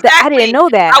I didn't Exactly. know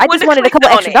that. I I just wouldn't have wanted a clicked couple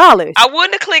on extra it. dollars. I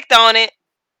wouldn't have clicked on it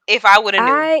if I would have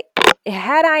knew. I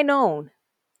Had I known,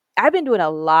 I've been doing a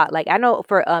lot. Like I know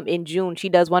for in June she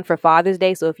does one for Father's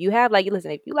Day. So if you have like, listen,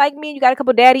 if you like me and you got a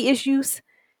couple daddy issues,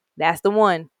 that's the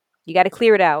one. You got to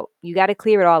clear it out. You got to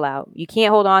clear it all out. You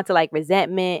can't hold on to like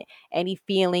resentment, any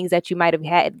feelings that you might have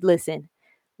had. Listen,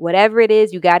 whatever it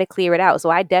is, you got to clear it out. So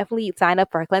I definitely sign up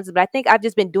for her cleanses, but I think I've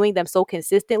just been doing them so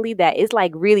consistently that it's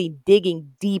like really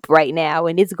digging deep right now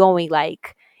and it's going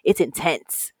like it's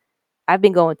intense. I've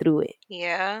been going through it.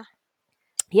 Yeah.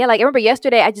 Yeah, like I remember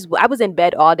yesterday, I was in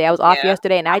bed all day. I was off Yeah.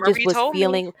 yesterday, and I I remember just you was told me.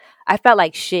 feeling. I felt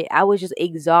like shit. I was just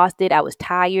exhausted. I was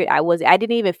tired. I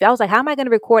didn't even feel. I was like, how am I going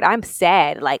to record? I'm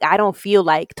sad. Like I don't feel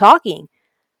like talking.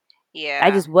 I Yeah.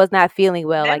 just was not feeling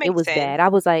well. That Like it makes was sense. bad. I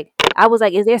was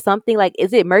like, is there something like?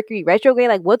 Is it Mercury retrograde?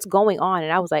 Like what's going on?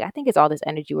 And I was like, I think it's all this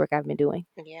energy work I've been doing.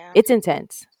 Yeah. It's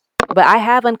intense, but I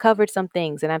have uncovered some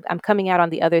things, and I'm coming out on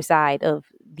the other side of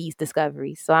these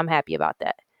discoveries. So I'm happy about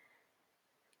that.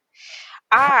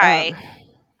 I Um,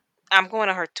 I'm going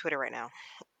on her Twitter right now.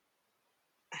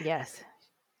 yes.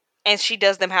 And she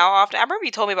does them how often? I remember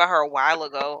you told me about her a while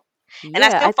ago. And I Yeah,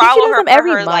 still I think she follow does her them for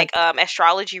every her like month.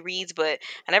 astrology reads, but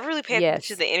I never really paid attention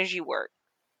to Yes, the energy work.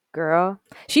 girl.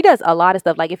 She does a lot of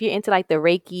stuff. Like if you're into like the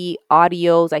Reiki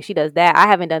audios, like she does that. I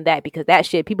haven't done that because that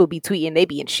shit people be tweeting, they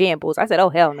be in shambles. I said, "Oh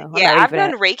hell no. I'm Yeah, not ready I've for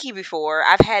that." done Reiki before.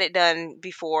 I've had it done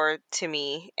before to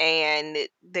me. And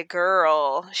the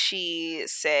girl, she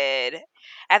said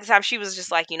at the time she was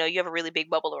just like, you have a really big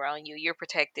bubble around you. You're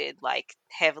protected like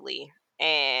heavily.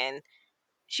 And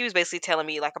she was basically telling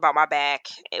me like about my back,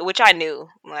 which I knew.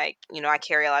 Like, I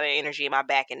carry a lot of energy in my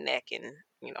back and neck and,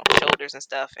 shoulders and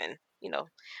stuff. And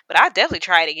But I'd definitely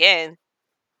try it again.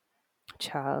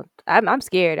 Child, I'm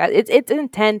scared. It's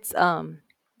intense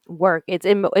work. It's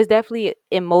definitely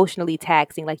emotionally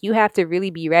taxing. Like you have to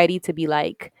really be ready to be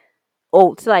like,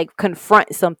 oh, to like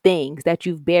confront some things that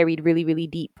you've buried really really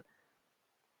deep.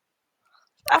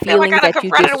 I feel like I Feelings done that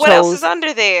you confronted just what else is chose.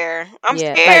 under there. I'm Yeah,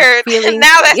 like scared. feelings.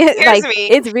 Now that Yeah, scares like me.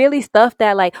 it's really stuff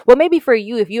that like. Well, maybe for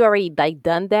you, if you already like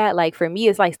done that. Like for me,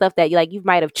 it's like stuff that like you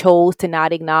might have chose to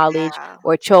not acknowledge Yeah.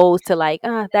 or chose to like.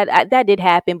 That did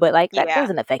happen, but like that Yeah.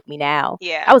 doesn't affect me now. I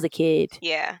Yeah. was a kid.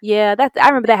 Yeah. Yeah, that I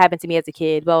remember that happened to me as a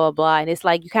kid. Blah blah blah, and it's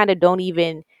like you kind of don't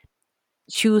even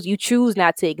choose. You choose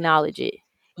not to acknowledge it,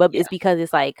 but Yeah. it's because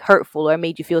it's like hurtful or it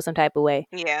made you feel some type of way,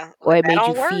 Yeah. or But it that made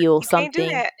you don't work. feel You can't do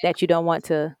something that. that you don't want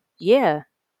to. Yeah,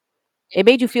 it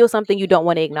made you feel something you don't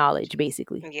want to acknowledge,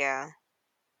 basically. Yeah.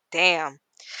 Damn.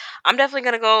 I'm definitely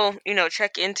gonna go,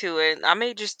 check into it. I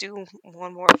may just do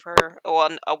one more of her, or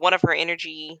one of her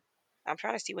energy. I'm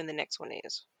trying to see when the next one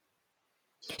is.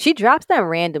 She drops them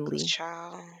randomly.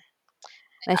 Child.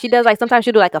 And she does like sometimes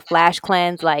she'll do like a flash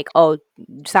cleanse, like, oh,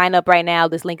 sign up right now.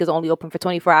 This link is only open for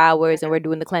 24 hours and we're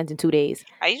doing the cleanse in 2 days.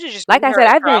 I usually just do Like I her said,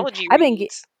 astrology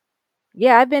reads.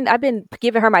 yeah, I've been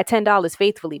giving her my $10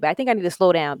 faithfully, but I think I need to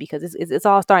slow down because it's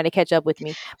all starting to catch up with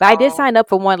me. But I did Oh, sign up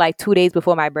for one like 2 days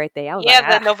before my birthday. I was like, yeah,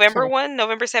 the ah, November one,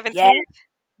 November yes, 17th,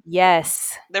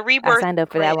 yes, the I rebirth signed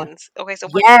up for that one. cleanse. Okay, so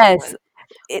what's that Yes,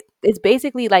 one? it's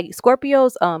basically like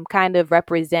Scorpios kind of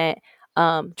represent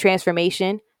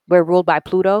transformation. We're ruled by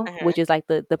Pluto, Hmm. which is like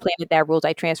the planet that rules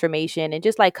like transformation and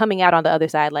just like coming out on the other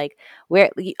side. Like where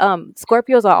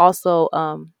Scorpios are also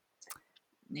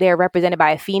they're represented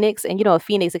by a phoenix, and a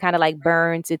phoenix, it kind of like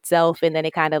burns itself and then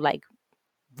it kind of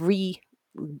re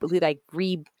like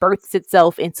rebirths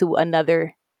itself into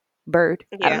another bird.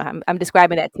 I don't Yeah, know. I'm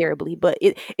describing that terribly, but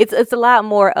it's a lot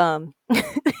more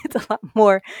it's a lot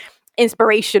more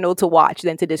inspirational to watch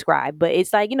than to describe. But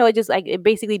it's like it just like it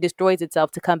basically destroys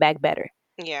itself to come back better.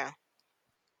 yeah,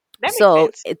 that makes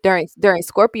So sense. during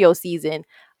Scorpio season,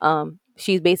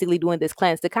 she's basically doing this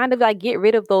cleanse to kind of like get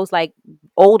rid of those like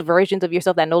old versions of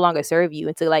yourself that no longer serve you,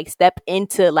 and to like step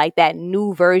into like that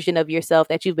new version of yourself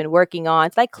that you've been working on.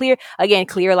 It's like clear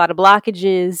a lot of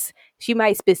blockages. She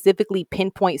might specifically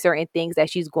pinpoint certain things that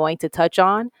she's going to touch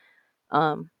on.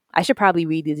 I should probably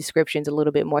read the descriptions a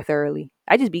little bit more thoroughly.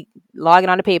 I just be logging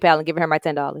on to PayPal and giving her my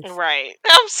 $10 Right.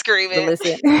 I'm to screaming.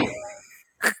 listen.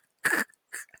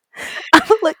 I'm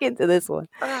gonna look into this one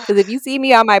because if you see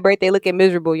me on my birthday looking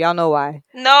miserable, y'all know why.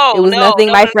 It No, was no, nothing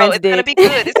no, my no, no. friends It's gonna did. be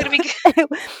good. It's gonna be good.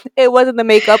 It wasn't the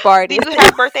makeup Do artist. you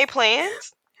have birthday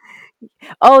plans?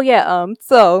 Oh yeah.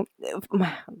 So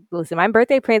listen, my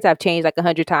birthday plans have changed like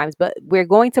 100 times, but we're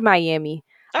going to Miami.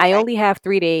 I Okay. only have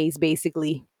 3 days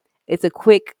basically. It's a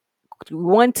quick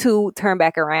 1-2 turn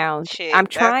back around. Shit, I'm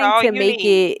that's trying all to you make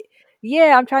need. it.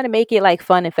 Yeah, I'm trying to make it like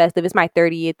fun and festive. It's my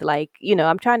 30th. Like,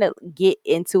 I'm trying to get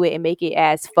into it and make it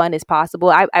as fun as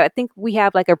possible. I think we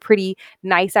have like a pretty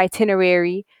nice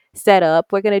itinerary set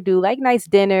up. We're gonna do like nice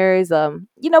dinners.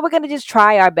 We're gonna just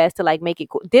try our best to like make it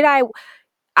cool.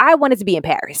 I wanted to be in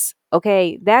Paris.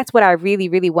 Okay. That's what I really,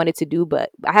 really wanted to do, but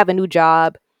I have a new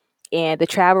job and the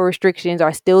travel restrictions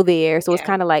are still there. So it's Yeah.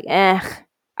 kind of like,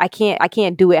 I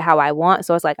can't do it how I want.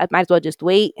 So it's like I might as well just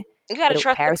wait. You gotta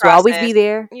trust the Paris will always process. be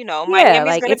there. Yeah, Miami's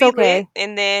like gonna it's be lit, okay.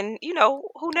 and then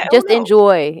who Just knows?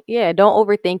 enjoy. Yeah, don't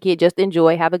overthink it. Just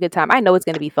enjoy. Have a good time. I know it's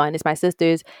gonna be fun. It's my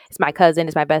sister's, it's my cousin,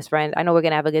 it's my best friend. I know we're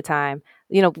gonna have a good time.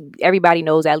 Everybody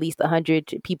knows at least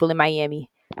 100 people in Miami.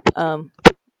 Um,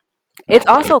 it's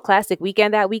also classic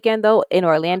weekend that weekend though in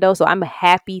Orlando, so I'm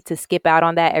happy to skip out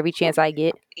on that every chance I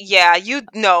get. Yeah, you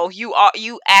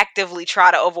actively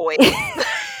try to avoid it.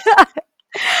 I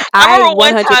I remember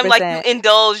one time like you 100%.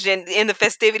 indulged in the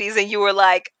festivities and you were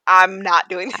like, I'm not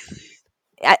doing this.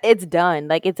 It's done.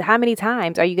 Like it's how many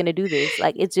times are you gonna do this?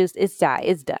 Like it's done.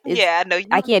 It's done. Yeah, no,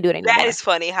 I you can't do it that anymore. is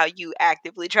funny how you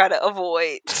actively try to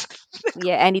avoid.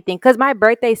 Yeah, anything. Because my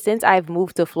birthday, since I've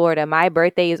moved to Florida, my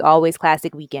birthday is always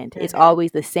classic weekend. It's Hmm.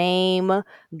 always the same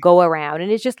go around,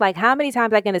 and it's just like how many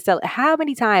times I gonna sell? How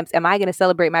many times am I gonna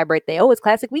celebrate my birthday? Oh, it's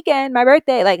classic weekend, my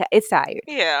birthday. Like it's tired.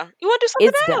 Yeah. You wanna do something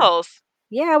It's done. else.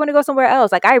 Yeah, I want to go somewhere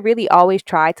else. Like I really always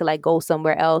try to like go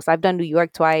somewhere else. I've done New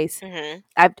York twice. Hmm.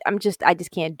 I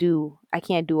just can't do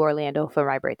Orlando for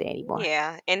my birthday anymore.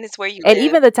 Yeah, and it's where you And live.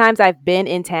 even the times I've been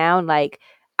in town, like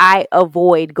I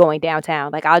avoid going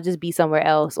downtown. Like I'll just be somewhere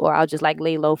else, or I'll just like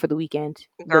lay low for the weekend.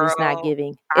 But it's not Girl,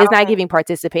 giving. I It's not don't giving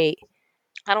participate.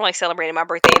 I don't like celebrating my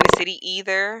birthday in the city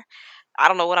either. I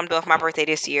don't know what I'm doing for my birthday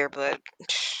this year, but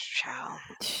child,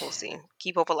 we'll see.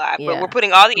 Keep hope alive. But we're Yeah.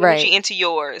 putting all the energy Right. into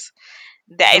yours.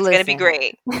 That it's gonna be Listen.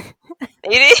 great.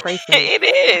 It is. Pray for me. It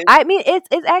is. I mean, it's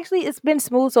actually it's been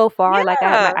smooth so far.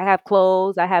 Yeah. I have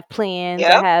clothes, I have plans, I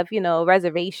Yep. have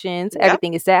reservations. Yep.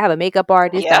 Everything is set. I have a makeup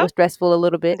artist that Yep. was stressful a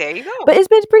little bit, There you go. but it's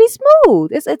been pretty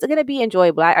smooth. It's gonna be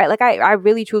enjoyable. I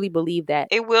really truly believe that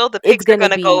It will. The it's pics are gonna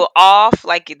gonna go be off.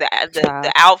 Like the child.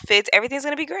 outfits, everything's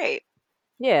gonna be great.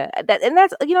 Yeah, that's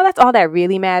that's all that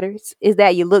really matters is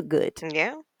that you look good.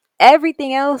 Yeah.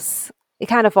 Everything else it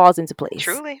kind of falls into place.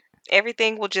 Truly.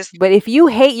 Everything will just. But if you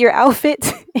hate your outfit,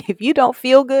 if you don't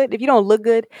feel good, if you don't look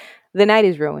good, the night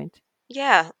is ruined.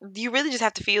 Yeah. You really just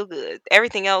have to feel good.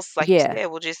 Everything else, like you Yeah. said,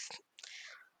 will just.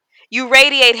 You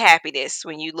radiate happiness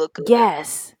when you look good,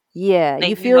 Yes. Yeah. and You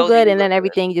you feel know that good you and look then good.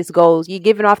 everything just goes. You're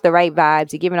giving off the right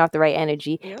vibes. You're giving off the right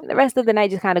energy. Yep. And the rest of the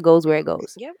night just kind of goes where it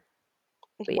goes. Yep.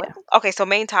 But Well, yeah. okay. So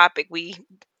main topic, we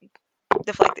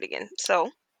deflected again.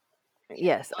 So.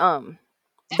 Yes.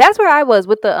 That's where I was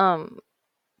with the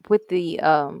with the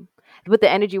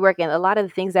energy work and a lot of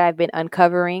the things that I've been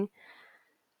uncovering.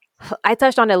 I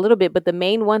touched on it a little bit, but the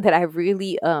main one that I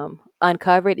really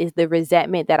uncovered is the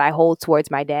resentment that I hold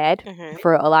towards my dad Mhm.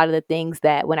 for a lot of the things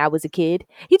that when I was a kid,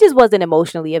 he just wasn't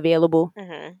emotionally available.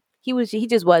 Mhm. He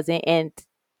just wasn't, and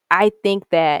I think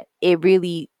that it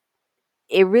really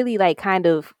like kind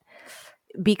of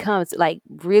becomes like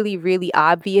really really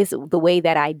obvious the way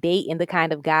that I date and the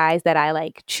kind of guys that I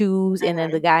like choose, and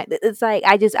then the Mhm. guy it's like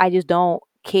I just don't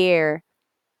care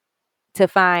to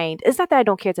find. It's not that I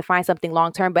don't care to find something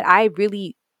long term, but I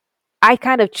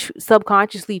kind of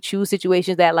subconsciously choose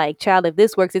situations that like, child, if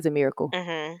this works, it's a miracle.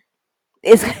 Mhm.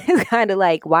 It's kind of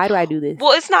like, why do I do this?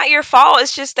 Well, it's not your fault.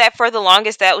 It's just that for the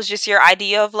longest, that was just your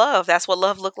idea of love. That's what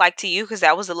love looked like to you because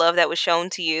that was the love that was shown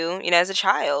to you, as a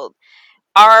child.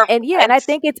 Our And yeah, and I it's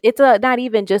think it's a not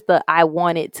even just the I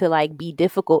want it to like be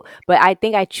difficult, but I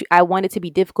think I want it to be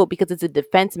difficult because it's a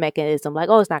defense mechanism. Like,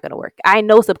 oh, it's not going to work. I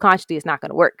know subconsciously it's not going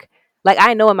to work. Like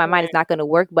I know in my mind Mhm. it's not going to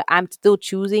work, but I'm still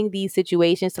choosing these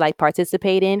situations to like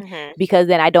participate in Mhm. because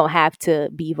then I don't have to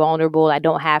be vulnerable. I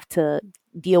don't have to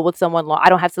deal with someone long. I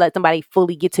don't have to let somebody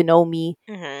fully get to know me.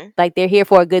 Mhm. Like they're here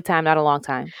for a good time, not a long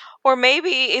time. Or maybe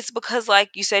it's because, like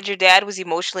you said, your dad was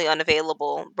emotionally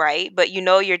unavailable, right? But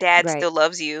your dad Right. still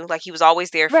loves you. Like he was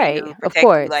always there for Right. you, Of protect you.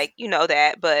 course. Like you know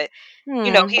that, but Hmm.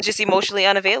 he's just emotionally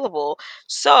unavailable.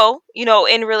 So,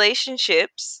 in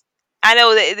relationships, I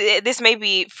know that this may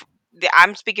be,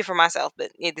 I'm speaking for myself,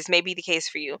 but this may be the case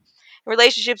for you. In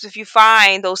relationships, if you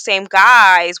find those same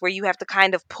guys where you have to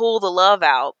kind of pull the love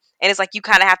out, and it's like you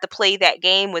kind of have to play that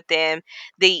game with them,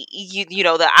 the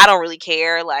I don't really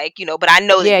care, like, but I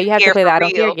know that Yeah, you you have to care play the for I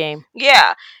don't care real. game.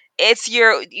 Yeah.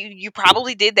 You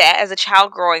probably did that as a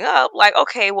child growing up. Like,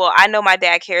 okay, well, I know my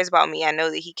dad cares about me. I know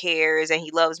that he cares and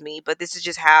he loves me, but this is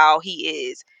just how he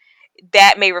is.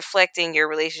 That may reflect in your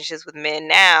relationships with men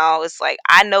now. It's like,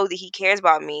 I know that he cares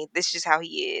about me. This is just how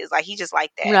he is. Like, he just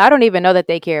like No, that. I don't even know that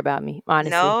they care about me,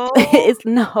 honestly. No. It's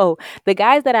no. The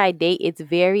guys that I date, it's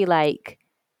very like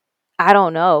I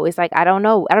don't know. It's like I don't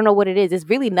know. I don't know what it is. It's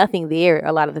really nothing there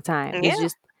a lot of the time. It's Yeah.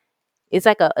 just it's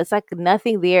like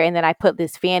nothing there and then I put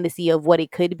this fantasy of what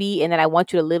it could be and then I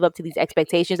want you to live up to these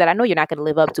expectations that I know you're not going to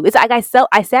live up to. It's like I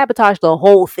sabotage the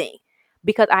whole thing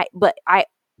because I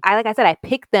like I said I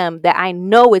picked them that I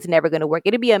know it's never going to work.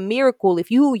 It'd be a miracle if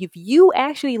you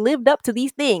actually lived up to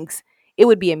these things. It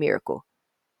would be a miracle.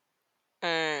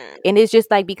 Mm, And it's just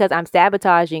like because I'm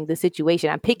sabotaging the situation.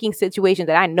 I'm picking situations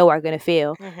that I know are going to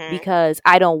fail mm-hmm. because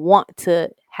I don't want to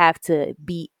have to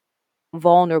be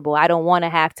vulnerable. I don't want to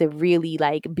have to really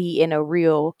like be in a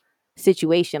real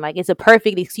situation. Like it's a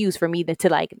perfect excuse for me to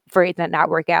like for it to not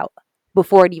work out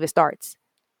before it even starts.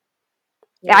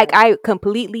 Yeah. Like I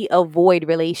completely avoid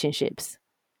relationships.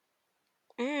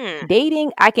 Mm.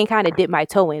 Dating, I can kind of dip my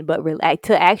toe in, but like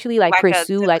to actually like Like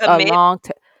pursue to like a commit. long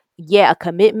term, yeah, a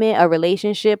commitment, a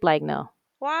relationship, like no.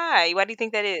 Why? Why do you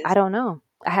think that I is? don't know.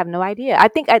 I have no idea. I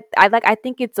think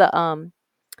it's a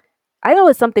I know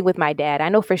it's something with my dad. I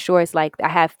know for sure it's like I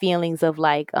have feelings of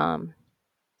like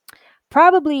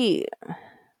probably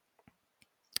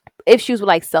issues with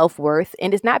like self-worth,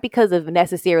 and it's not because of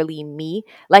necessarily me.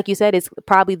 Like you said, it's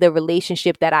probably the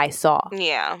relationship that I saw.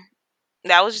 Yeah.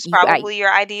 That was just You I probably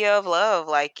your idea of love.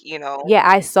 Like, Yeah,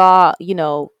 I saw,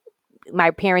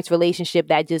 my parents' relationship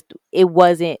that just it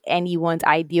wasn't anyone's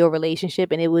ideal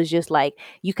relationship, and it was just like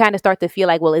you kind of start to feel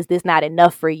like, well, is this not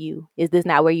enough for you? Is this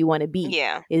not where you want to be?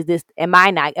 yeah. Is this am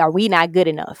I not are we not good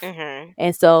enough? Mm-hmm.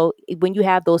 And so when you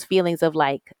have those feelings of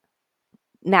like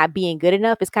not being good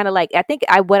enough, it's kind of like I think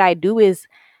I what I do is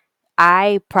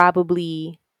I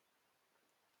probably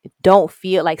don't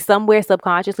feel like, somewhere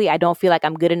subconsciously, I don't feel like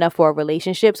I'm good enough for a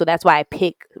relationship. So that's why I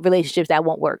pick relationships that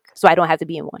won't work. So I don't have to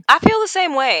be in one. I feel the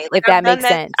same way. Like If that makes I've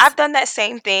sense. done that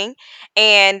same thing,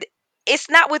 and it's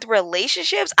not with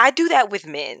relationships. I do that with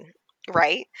men,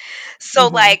 right? So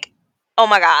Mm-hmm. like, oh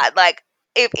my god, like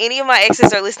if any of my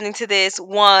exes are listening to this,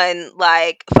 one,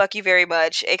 like fuck you very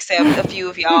much, except a few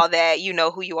of y'all that you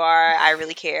know who you are. I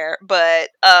really care. But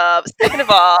second of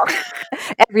all,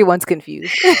 Everyone's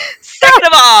confused. second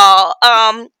of all,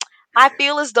 I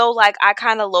feel as though like I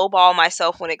kind of lowball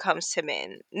myself when it comes to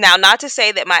men. Now, not to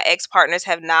say that my ex partners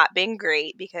have not been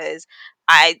great, because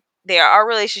I there are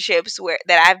relationships where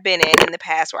that I've been in the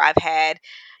past where I've had,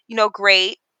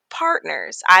 great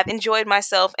partners. I've enjoyed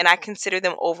myself and I consider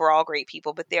them overall great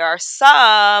people, but there are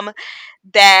some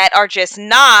that are just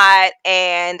not,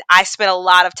 and I spent a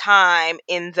lot of time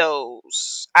in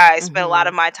those. I spent a lot Mm-hmm.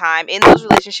 of my time in those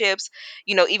relationships.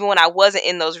 Even when I wasn't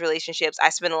in those relationships, I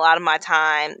spent a lot of my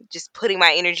time just putting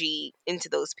my energy into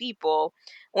those people,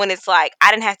 when it's like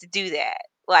I didn't have to do that.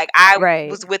 Like I Right.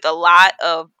 was with a lot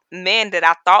of men that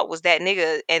I thought was that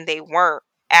nigga, and they weren't,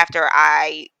 after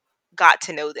I got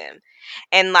to know them.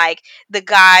 And like the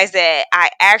guys that I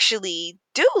actually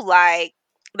do like,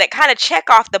 that kind of check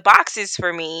off the boxes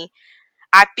for me,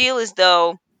 I feel as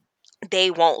though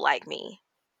they won't like me.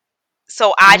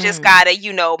 So I just Mm.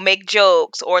 gotta, make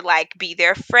jokes, or like be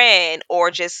their friend,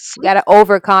 or just You sleep. gotta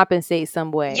overcompensate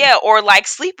some way. Yeah, or like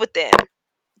sleep with them.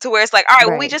 To where it's like, all right,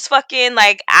 well, we Right. just fucking,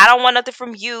 like, I don't want nothing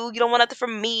from you. You don't want nothing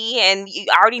from me. And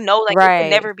I already know, like, it can Right.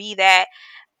 never be that.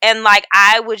 And like,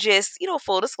 I would just,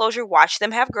 full disclosure, watch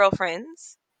them have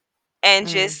girlfriends, and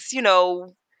Mm. just,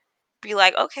 be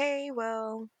like, okay,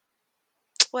 well,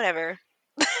 whatever.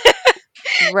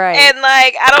 Right. And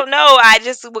like, I don't know, I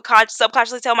just would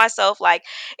subconsciously tell myself, like,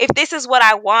 if this is what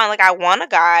I want, like, I want a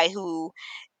guy who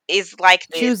is like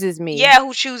this. Chooses me. Yeah,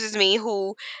 who chooses me,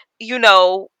 who, you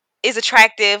know is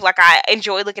attractive, like I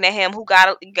enjoy looking at him, who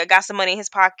got some money in his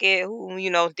pocket, who,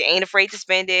 they ain't afraid to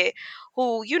spend it,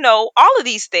 who, all of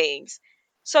these things.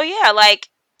 So yeah, like,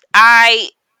 I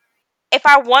if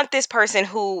I want this person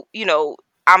who,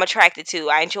 I'm attracted to,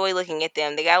 I enjoy looking at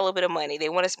them, they got a little bit of money, they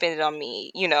want to spend it on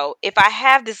me, if I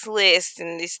have this list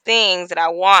and these things that I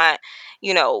want,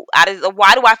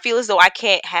 why do I feel as though I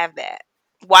can't have that?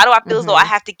 Why do I feel as though I Mm-hmm.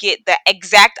 have to get the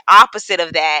exact opposite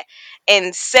of that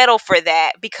and settle for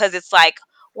that? Because it's like,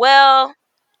 well,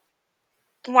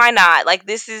 why not? Like,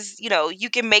 this is, you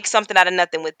can make something out of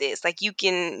nothing with this. Like, you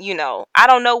can, I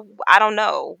don't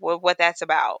know what that's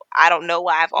about. I don't know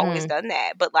why I've always Mm. done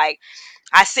that. But like,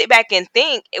 I sit back and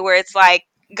think, where it's like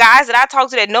guys that I talk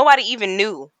to that nobody even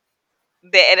knew,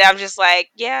 that, and I'm just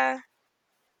like, yeah,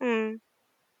 hmm.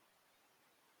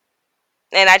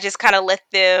 And I just kind of let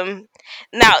them.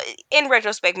 Now, in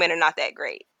retrospect, men are not that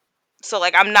great. So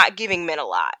like, I'm not giving men a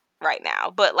lot right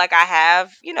now, but like, I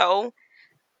have,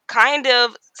 kind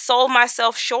of sold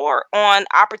myself short on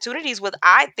opportunities with,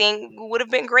 I think, would have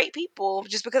been great people,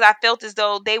 just because I felt as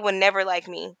though they would never like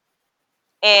me.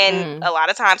 And Mm. a lot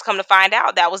of times, come to find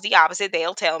out, that was the opposite.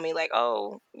 They'll tell me like,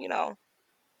 oh,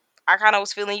 I kind of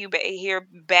was feeling you here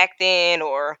back then,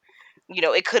 or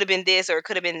it could have been this, or it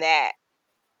could have been that.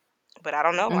 But I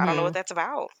don't know. I don't know what Mm-hmm. that's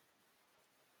about.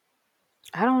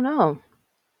 I don't know.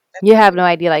 You have no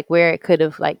idea like where it could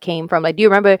have like came from. Like, do you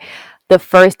remember the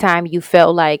first time you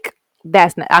felt like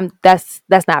that's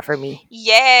not for me?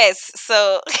 Yes.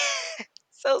 So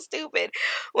so stupid.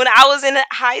 When I was in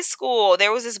high school,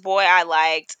 there was this boy I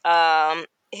liked.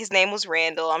 His name was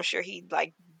Randall. I'm sure he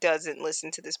like doesn't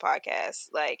listen to this podcast.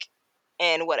 Like,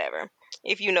 and whatever.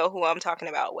 If you know who I'm talking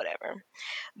about, whatever.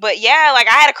 But yeah, like,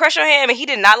 I had a crush on him, and he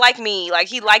did not like me. Like,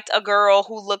 he liked a girl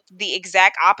who looked the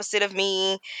exact opposite of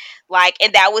me. Like,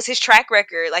 and that was his track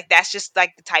record. Like, that's just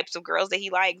like the types of girls that he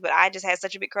liked. But I just had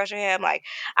such a big crush on him. Like,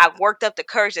 I worked up the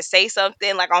courage to say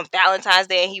something like on Valentine's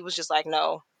Day, and he was just like,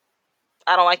 no,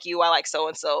 I don't like you. I like so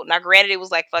and so. Now, granted, it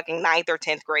was like fucking ninth or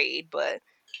 10th grade, but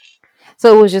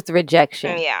So it was just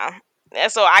rejection. yeah.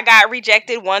 And so I got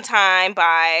rejected one time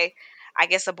by, I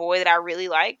guess, a boy that I really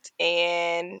liked.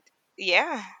 And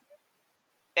yeah,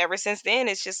 ever since then,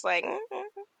 it's just like,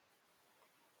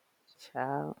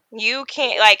 Child. you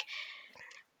can't, like,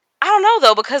 I don't know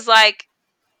though, because like,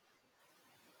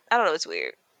 I don't know, it's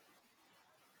weird.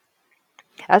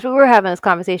 That's what we were having this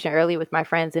conversation earlier with my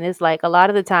friends, and it's like a lot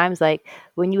of the times, like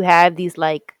when you have these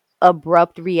like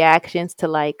abrupt reactions to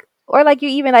like, or like you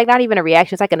even like not even a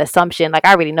reaction, it's like an assumption. Like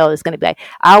I already know it's gonna be like.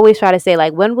 I always try to say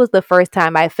like, when was the first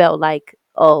time I felt like,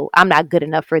 oh, I'm not good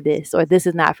enough for this, or this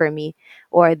is not for me,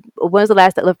 or when was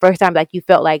the first time like you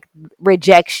felt like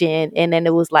rejection, and then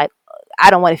it was like, I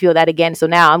don't want to feel that again, so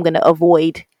now I'm gonna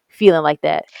avoid feeling like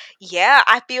that. Yeah,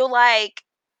 I feel like,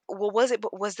 well,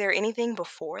 was there anything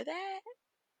before that?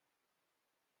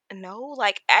 No,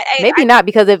 like Maybe not,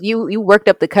 because if you worked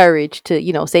up the courage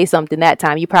to, say something that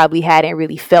time, you probably hadn't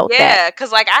really felt that. yeah,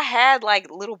 cuz like I had like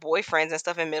little boyfriends and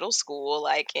stuff in middle school,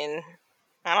 like in,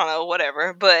 I don't know,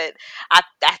 whatever, but I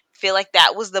feel like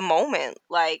that was the moment,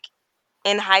 like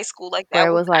in high school, like Where that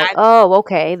it was was like, I oh,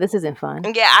 okay, this isn't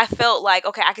fun. yeah, I felt like,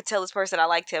 okay, I could tell this person I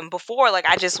liked him. Before, like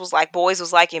I just was like boys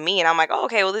was liking me and I'm like, oh,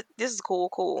 okay, well this is cool,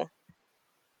 cool.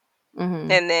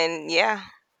 Hmm. And then yeah.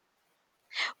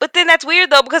 But then that's weird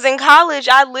though, because in college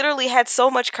I literally had so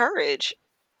much courage.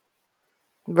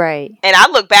 Right. And I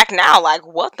look back now like,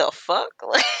 what the fuck?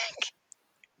 Like,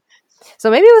 So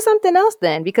maybe it was something else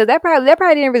then, because that probably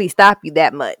didn't really stop you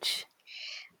that much.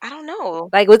 I don't know.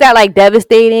 Like, was that like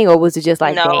devastating, or was it just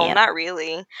like, No, damn? not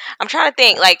really. I'm trying to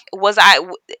think. Like, was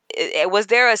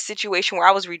there a situation where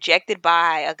I was rejected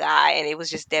by a guy and it was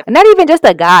just And not even just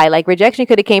a guy. Like, rejection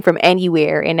could have came from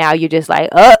anywhere, and now you're just like,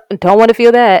 don't want to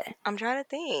feel that. I'm trying to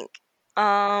think.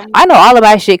 I know all of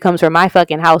my shit comes from my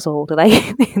fucking household.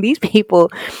 Like, these people,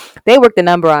 they work the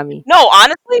number on me. No,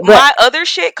 honestly, But my other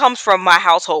shit comes from my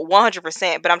household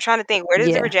 100%, but I'm trying to think, where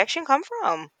does the yeah, rejection come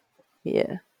from?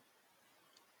 yeah.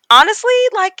 Honestly,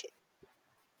 like,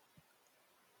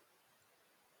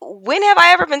 when have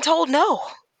I ever been told no?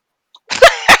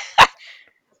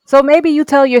 So maybe you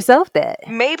tell yourself that.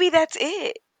 Maybe that's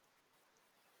it.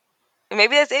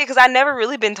 Maybe that's it, because I never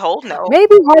really been told no.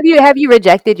 Maybe have you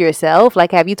rejected yourself?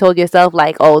 Like, have you told yourself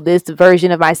like, oh, this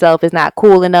version of myself is not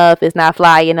cool enough, it's not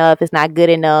fly enough, it's not good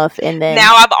enough, and then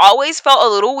Now, I've always felt a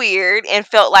little weird and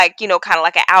felt like, kind of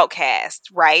like an outcast,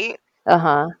 right?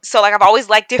 uh-huh. So, like, I've always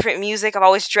liked different music. I've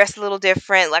always dressed a little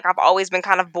different. Like, I've always been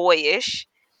kind of boyish.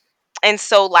 And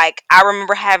so, like, I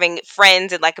remember having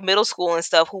friends in like middle school and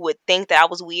stuff who would think that I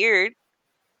was weird,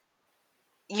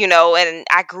 and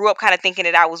I grew up kind of thinking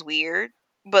that I was weird,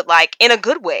 but like in a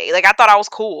good way. Like, I thought I was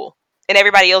cool and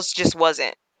everybody else just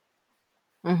wasn't.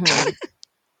 Mhm.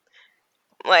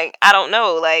 Like, I don't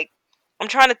know. Like, I'm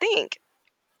trying to think.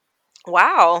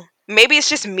 Wow. Maybe it's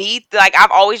just me. Like,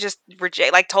 I've always just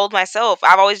told myself.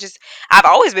 I've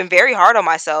always been very hard on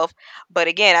myself. But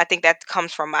again, I think that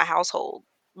comes from my household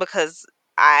because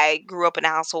I grew up in a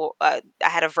household. I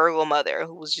had a Virgo mother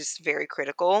who was just very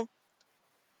critical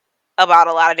about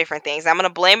a lot of different things. I'm gonna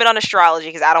blame it on astrology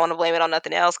because I don't want to blame it on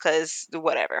nothing else because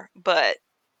whatever. But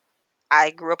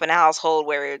I grew up in a household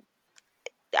where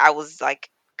I was like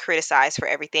criticized for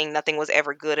everything. Nothing was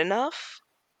ever good enough.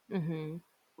 Mhm.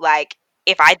 Like,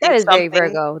 if I That did is very something,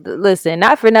 Virgo. Listen,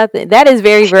 not for nothing. That is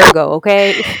very Virgo,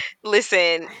 okay?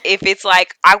 listen, if it's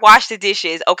like I washed the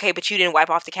dishes, okay, but you didn't wipe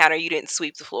off the counter, you didn't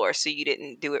sweep the floor, so you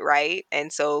didn't do it right,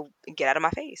 and so get out of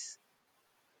my face.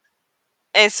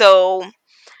 And so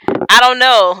I don't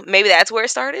know, maybe that's where it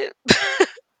started.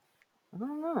 I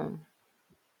don't know.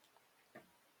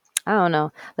 I don't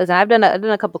know. Listen, I've done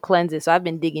a couple cleanses, so I've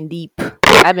been digging deep.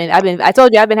 I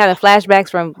told you I've been having flashbacks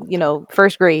from,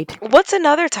 first grade. What's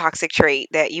another toxic trait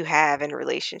that you have in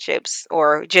relationships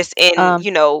or just in, Um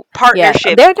yeah,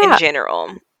 partnerships in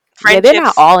general? they're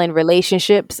not Friendships? all in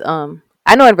relationships.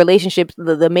 I know in relationships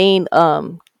the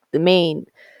main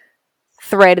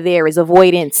thread there is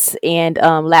avoidance and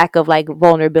lack of like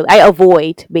vulnerability. I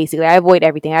avoid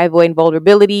everything. I avoid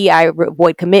vulnerability,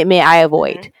 avoid commitment, I Hmm.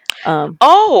 avoid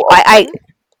Oh, I okay.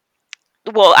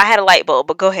 Well, I had a light bulb,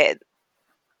 but go ahead.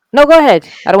 no, go ahead.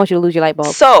 I don't want you to lose your light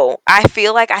bulb. So I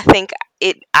feel like I think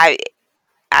it. I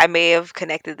may have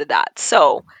connected the dots.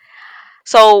 So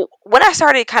when I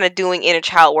started kind of doing inner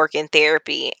child work in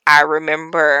therapy, I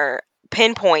remember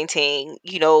pinpointing,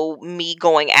 me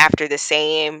going after the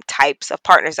same types of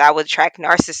partners. I would attract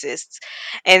narcissists.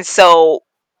 And so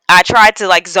I tried to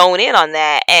like zone in on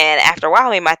that. And after a while,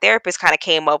 I mean, my therapist kind of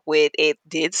came up with it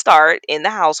did start in the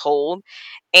household.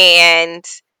 And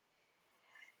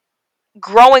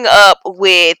growing up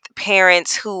with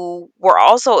parents who were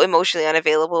also emotionally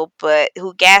unavailable, but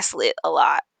who gaslit a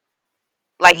lot,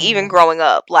 like even Mm, growing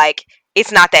up, like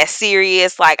it's not that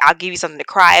serious, like I'll give you something to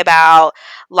cry about,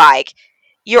 like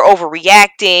you're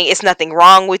overreacting, it's nothing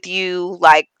wrong with you,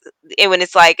 like, and when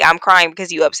it's like I'm crying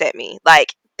because you upset me,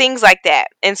 like things like that.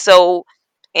 And so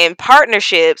in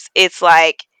partnerships it's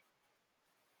like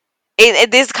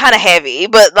this is kind of heavy,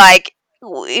 but like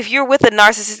if you're with a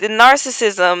narcissist, in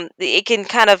narcissism it can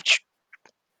kind of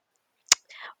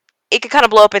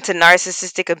blow up into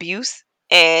narcissistic abuse,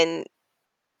 and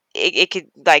it could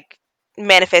like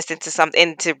manifest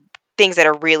into things that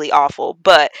are really awful.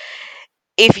 But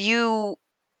if you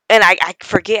and I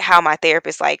forget how my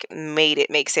therapist like made it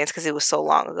make sense because it was so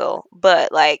long ago.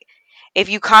 But like if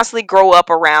you constantly grow up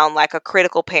around like a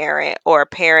critical parent or a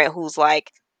parent who's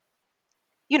like,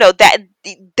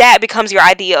 that becomes your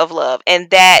idea of love, and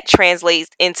that translates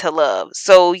into love.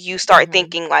 So you start Mhm.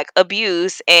 thinking like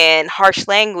abuse and harsh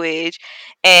language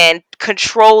and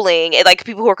controlling, and like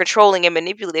people who are controlling and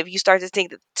manipulative, you start to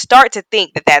think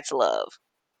that that's love.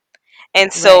 And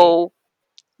Right. so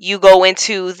you go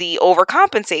into the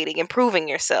overcompensating and proving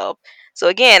yourself. So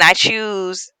again, I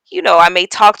choose, I may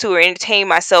talk to or entertain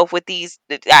myself with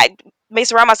I may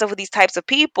surround myself with these types of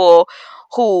people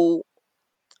who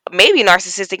may be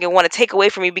narcissistic and want to take away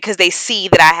from me because they see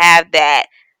that I have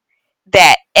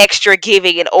that extra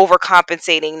giving and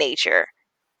overcompensating nature.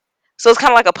 So it's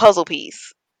kind of like a puzzle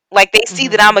piece. Like they see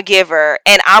that I'm Mhm. a giver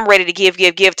and I'm ready to give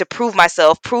to prove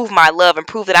myself, prove my love, and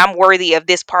prove that I'm worthy of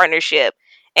this partnership.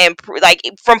 And like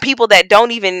from people that I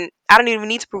don't even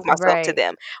need to prove myself to Right.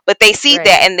 them, but they see that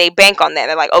Right. and they bank on that.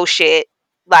 They're like, oh shit,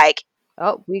 like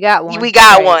Oh, we got we one.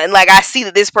 got Right. one. Like I see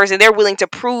that this person, they're willing to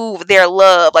prove their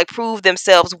love, like prove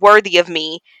themselves worthy of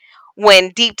me, when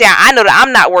deep down I know that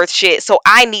I'm not worth shit. So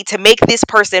I need to make this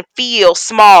person feel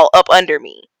small up under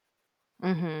me.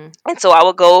 Mhm. And so I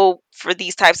would go for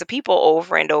these types of people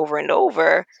over and over and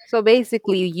over. So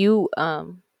basically, you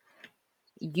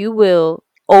will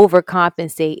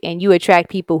overcompensate and you attract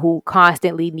people who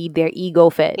constantly need their ego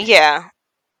fed. Yeah.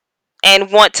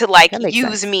 And want to like That makes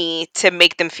use sense. me to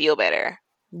make them feel better.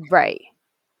 Right.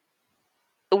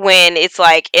 When it's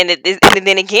like, and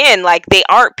then again, like they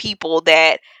aren't people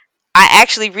that I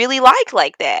actually really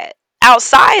like that.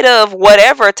 Outside of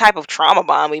whatever type of trauma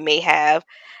bond we may have,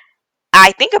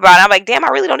 I think about it, I'm like, damn, I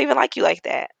really don't even like you like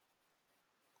that.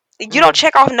 You don't Mm.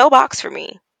 check off no box for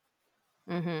me.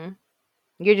 Mhm.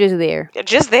 You're just there. You're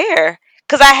just there.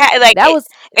 Cause I had like That it, was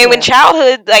and when yeah.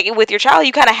 childhood, like with your child,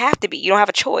 you kind of have to be. You don't have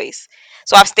a choice.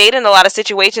 So I've stayed in a lot of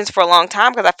situations for a long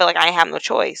time because I feel like I have no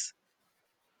choice.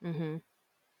 Mhm.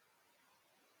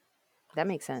 That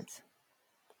makes sense.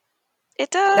 It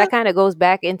does. That kind of goes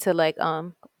back into like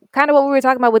kind of what we were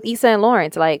talking about with Issa and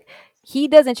Lawrence. Like he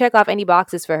doesn't check off any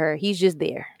boxes for her. He's just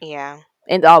there Yeah.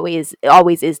 and always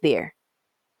is there,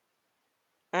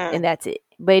 Mm. and that's it.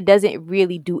 But it doesn't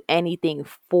really do anything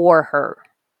for her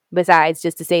besides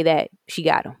just to say that she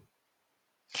got him.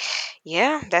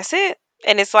 Yeah, that's it.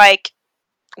 And it's like,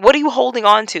 what are you holding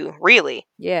on to, really?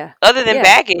 Yeah. Other than Yeah.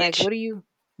 Like baggage.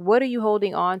 what are you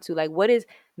holding on to? Like what is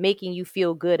making you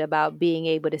feel good about being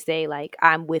able to say like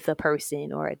I'm with a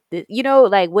person or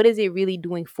like what is it really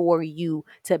doing for you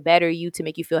to better you to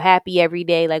make you feel happy every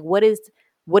day? Like what does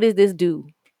this do?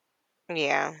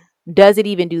 Yeah. Does it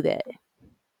even do that?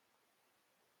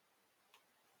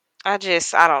 I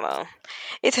don't know.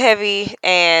 It's heavy,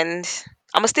 and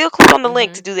I'm gonna still click on the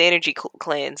link to Mhm. do the energy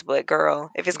cleanse. But girl,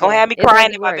 if it's gonna Yeah. have me It's crying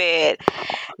heavy in my work. bed,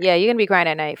 Yeah, you're going to be crying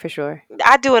at night for sure.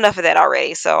 I do enough of that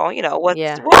already. So Yeah. what's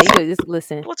You could just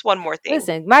listen. what's one more thing?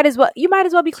 Listen, you might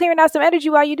as well be clearing out some energy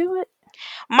while you do it.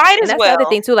 Might And as that's the other well.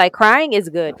 thing too. Like crying is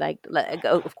good.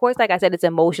 Of course, like I said, it's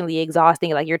emotionally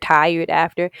exhausting. Like you're tired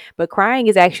after, but crying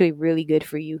is actually really good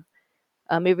for you.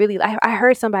 It really. I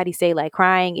heard somebody say like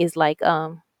crying is like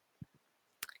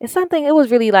it's something. It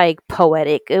was really like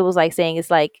poetic. It was like saying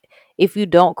it's like if you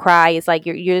don't cry, it's like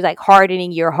you're like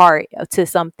hardening your heart to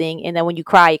something, and then when you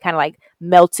cry, it kind of like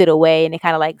melts it away, and it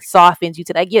kind of like softens you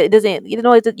to like yeah, it doesn't. You're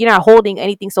not holding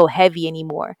anything so heavy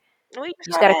anymore. Where you You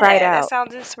just saw gotta that cry it at? That out.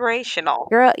 sounds inspirational.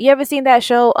 Girl, you ever seen that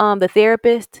show, The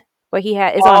Therapist, where he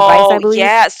had it's on Vice, I Oh believe.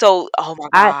 yeah. So oh my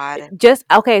I god. just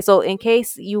okay. So in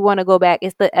case you want to go back,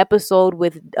 it's the episode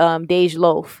with Dej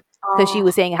Loaf because she Oh.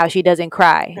 was saying how she doesn't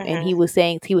cry, and Mhm. he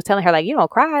was telling her like you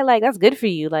don't cry, like that's good for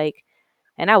you, like.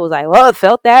 And I was like, well, I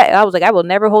felt that. And I was like, I will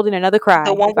never hold in another The cry.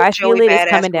 one If with I feel Joey it, it's Badass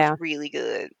coming was down. really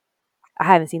good. I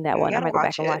haven't seen that You one. I gotta might go back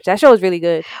watch and it. watch. That show is really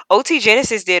good. OT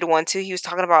Genesis did one too. He was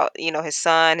talking about his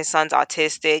son's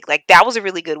autistic. Like that was a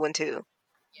really good one too.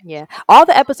 Yeah, all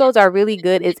the episodes are really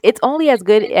good. It's only as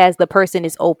good as the person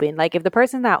is open. Like if the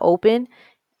person's not open,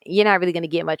 you're not really gonna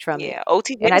get much from it. Yeah,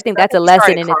 OT And I Genesis. think I that's think a he lesson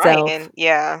started in itself. crying.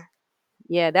 Yeah.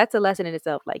 Yeah, that's a lesson in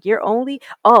itself. Like you're only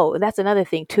oh, and that's another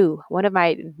thing too. One of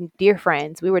my dear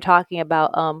friends, we were talking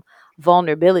about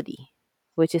vulnerability,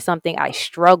 which is something I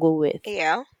struggle with.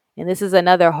 Yeah. And this is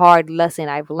another hard lesson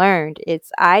I've learned. It's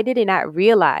I did not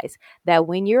realize that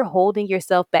when you're holding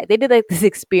yourself back, they did like this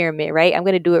experiment, right? I'm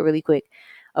gonna do it really quick.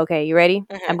 Okay, you ready?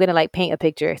 I'm Hmm. gonna like paint a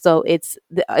picture. So it's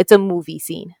a movie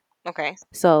scene. Okay.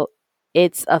 So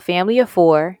it's a family of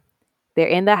four. They're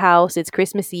in the house. It's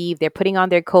Christmas Eve. They're putting on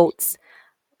their coats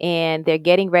and they're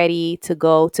getting ready to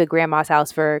go to grandma's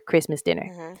house for Christmas dinner.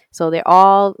 Hmm. So they're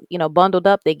all, bundled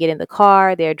up. They get in the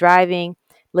car, they're driving,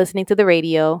 listening to the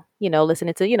radio.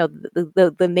 listening to,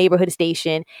 the neighborhood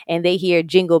station, and they hear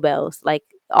Jingle Bells. Like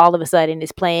all of a sudden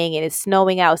it's playing and it's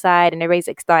snowing outside and everybody's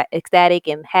ecstatic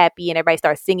and happy and everybody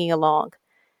starts singing along.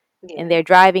 And Yeah. they're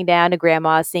driving down to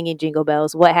grandma's singing Jingle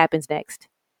Bells. What happens next?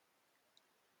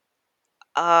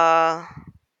 Uh.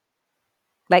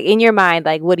 Like in your mind,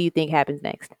 like what do you think happens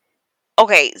next?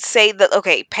 Okay.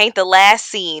 Paint the last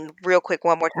scene real quick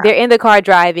one more They're in the car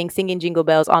driving, singing Jingle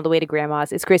Bells on the way to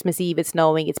grandma's. It's Christmas Eve, it's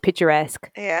snowing, it's picturesque.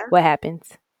 time. Yeah. What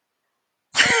happens?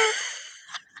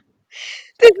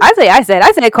 I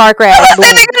said car crash, I said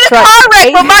boom, they're in a truck. car wreck,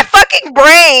 but Hey, my fucking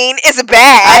brain is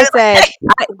I bad. said,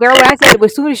 girl, when I said it,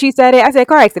 as soon as she said it, I said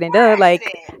car accident, duh.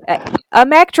 Like a, Accident. a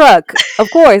Mack truck, of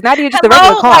course, not even just a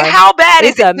regular Hello, like car. how bad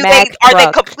is It's it? a Do they Mack are they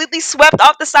truck, completely swept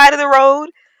off the side of the road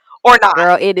or not?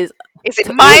 girl. It is. Is it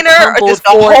It minor or does tumbled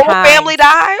the four whole family times.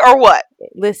 die or what?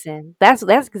 Listen, that's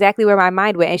exactly where my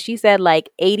mind went. And she said like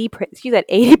 80. She said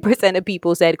 80% of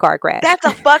people said car crash. That's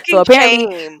a So fucking apparently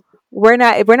shame. we're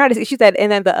not. She said,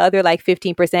 and then the other like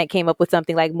 15% came up with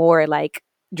something like more like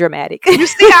dramatic. You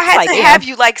see, I It's had like to have damn.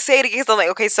 you like say it again. So I'm like,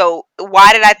 okay, so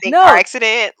why did I think car No,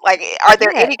 accident? Like, are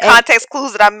there yeah, any and context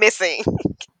clues that I'm missing?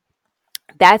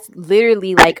 that's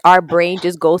literally like our brain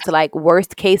just goes to like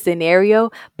worst case scenario,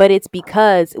 but it's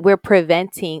because we're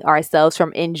preventing ourselves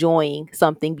from enjoying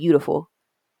something beautiful.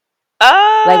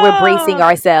 Like we're bracing Oh,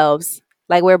 ourselves.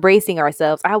 Like we're bracing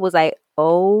ourselves. I was like,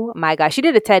 oh my gosh. She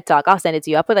did a TED talk. I'll send it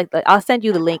to you. I'll send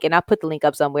you the link and I'll put the link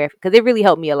up somewhere because it really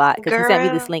helped me a lot because he sent me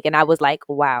this girl. link and I was like,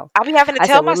 wow. I be having to I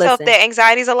tell said, well, myself listen, that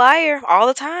anxiety's a liar all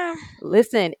the time.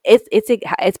 listen,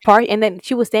 it's part. And then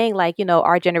she was saying like,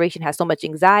 our generation has so much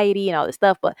anxiety and all this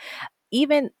stuff, but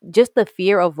even just the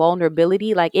fear of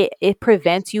vulnerability, like it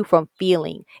prevents you from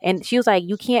feeling. And she was like,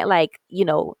 you can't like,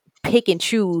 pick and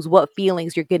choose what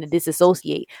feelings you're going to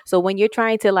disassociate. So when you're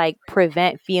trying to like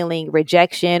prevent feeling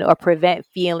rejection or prevent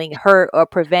feeling hurt or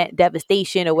prevent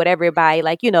devastation or whatever by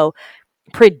like,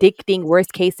 predicting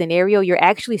worst case scenario, you're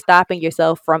actually stopping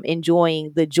yourself from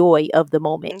enjoying the joy of the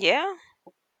moment. Yeah,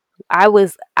 I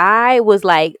was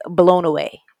like blown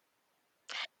away.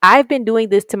 I've been doing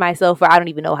this to myself for I don't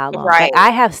even know how long. right. Like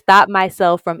I have stopped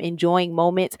myself from enjoying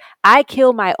moments. I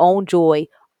kill my own joy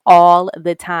all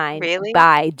the time Really?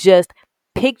 by just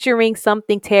picturing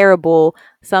something terrible,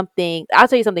 something I'll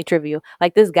tell you something trivial.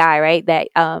 Like this guy, right, that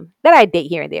I date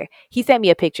here and there. He sent me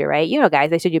a picture, right? Guys,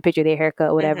 they send you a picture of their haircut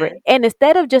or whatever. Hmm. And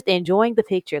instead of just enjoying the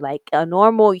picture like a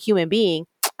normal human being,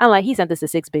 I'm like, he sent this to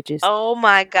six bitches. Oh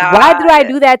my Why do I god.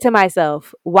 do that to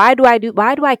myself? Why do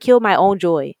I kill my own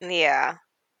joy? Yeah,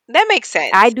 that makes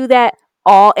I sense. do that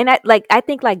all and I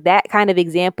think like that kind of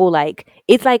example, like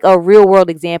it's like a real world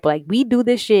example. Like we do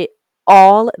this shit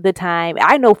all the time.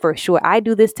 I know for sure I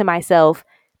do this to myself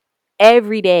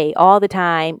every day, all the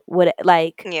time. What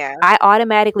like Yeah, I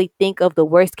automatically think of the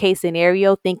worst case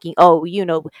scenario, thinking, oh,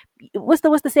 what's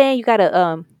the saying? You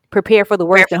gotta prepare for the prepare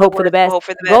worst for and the hope for the worst, but best. hope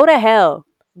for the best. Go to hell.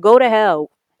 Go to hell.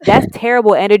 That's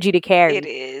terrible energy to It carry.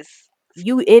 is.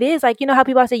 It is like how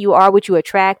people say you are what you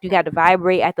attract. You got to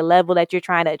vibrate at the level that you're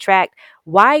trying to attract.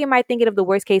 Why am I thinking of the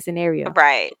worst case scenario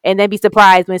Right. and then be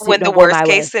surprised when shit When the don't go worst my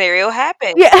case way? scenario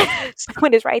happens. Yeah.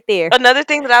 When it's right there. Another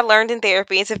thing that I learned in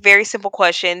therapy, it's a very simple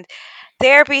question.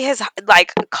 Therapy has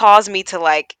like caused me to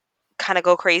like kind of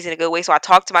go crazy in a good way. So I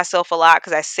talk to myself a lot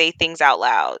because I say things out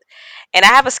loud. And I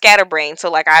have a scatterbrain.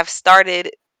 So like I've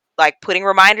started like putting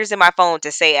reminders in my phone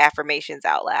to say affirmations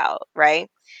out loud, right?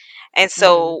 And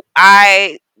Mm, so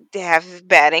I have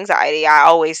bad anxiety. I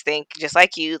always think just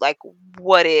like you, like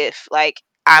what if like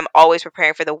I'm always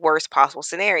preparing for the worst possible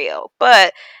scenario.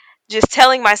 But just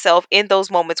telling myself in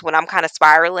those moments when I'm kind of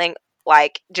spiraling,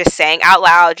 like just saying out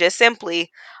loud, just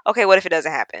simply, okay, what if it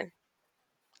doesn't happen?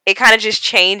 It kind of just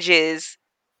changes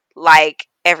like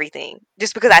everything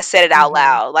just because I said it out mm-hmm.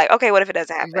 loud. Like, okay, what if it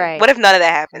doesn't happen? Right. What if none of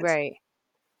that happens? Right.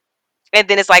 And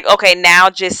then it's like, okay, now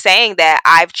just saying that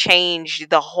I've changed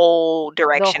the whole The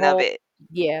direction of whole it.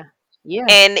 yeah. Yeah.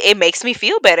 And it makes me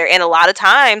feel better. And a lot of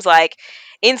times, like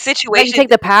in Like you situations, take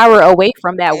the power away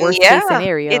from that worst case yeah,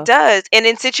 it scenario. does. And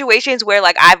in situations where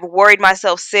like I've worried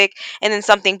myself sick and then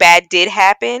something bad did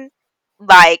happen,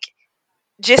 like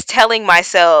just telling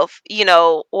myself,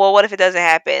 well, what if it doesn't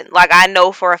happen? Like I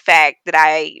know for a fact that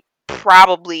I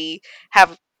probably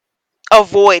have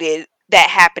avoided that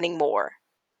happening more,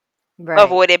 Right.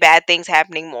 avoided bad things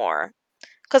happening more.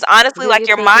 Because honestly, Because like you're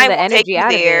your taking mind the will take energy you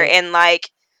out of there it. and like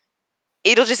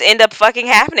it'll just end up fucking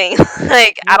happening.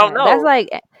 Like, I don't Yeah, that's know.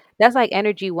 like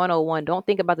energy 101. Don't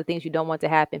think about the things you don't want to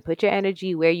happen. Put your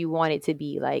energy where you want it to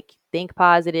be. Like think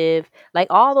positive. Like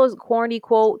all those corny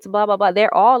quotes, blah blah blah.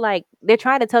 They're all like they're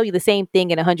trying to tell you the same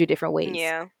thing in 100 different ways.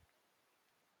 Yeah,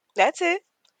 that's it.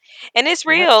 And it's Yep.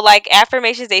 real. Like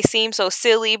affirmations, they seem so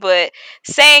silly, but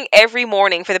saying every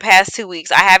morning for the past 2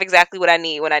 weeks, I have exactly what I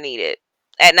need when I need it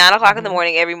at 9 o'clock in the Mhm.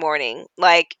 morning every morning.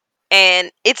 Like,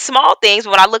 and it's small things,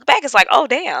 but when I look back, it's like, oh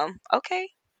damn, okay,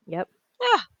 Yep.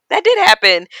 yeah, that did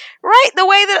happen, right? The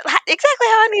way that exactly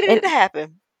how I needed it And to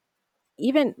happen.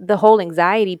 even the whole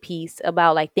anxiety piece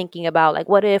about like thinking about like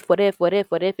what if,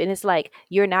 and it's like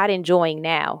you're not enjoying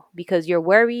now because you're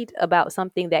worried about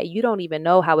something that you don't even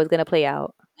know how it's going to play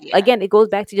out. Yeah, Again, it goes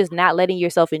back to just not letting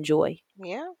yourself enjoy.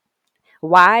 yeah,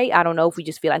 Why? I don't know, if we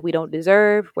just feel like we don't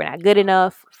deserve, we're not good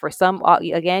enough. For some,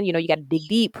 again, you got to dig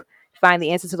deep to find the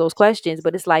answers to those questions.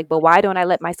 But it's like, but why don't I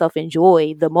let myself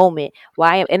enjoy the moment?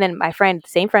 Why? And then my friend,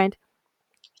 same friend,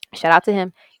 shout out to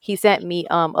him. He sent me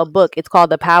a book. It's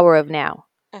called The Power of Now.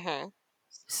 hmm,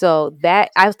 So that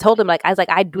I told him, like, I was like,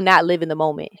 I do not live in the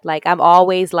moment. Like, I'm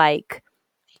always like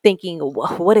thinking,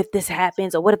 what if this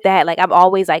happens or what if that? Like, I'm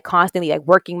always like constantly like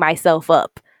working myself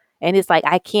up, and it's like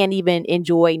I can't even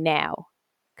enjoy now.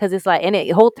 Cause it's like, and the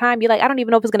whole time you're like, I don't even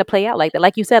know if it's gonna play out like that.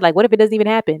 Like you said, like, what if it doesn't even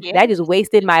happen? yeah, That just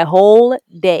wasted my whole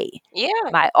day, yeah.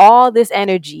 my all this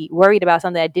energy worried about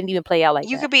something that didn't even play out like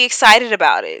You that. could be excited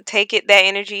about it. Take it that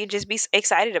energy and just be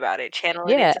excited about it. Channel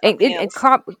it Yeah, into and, something and, and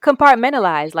else.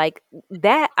 compartmentalize like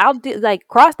that. I'll do like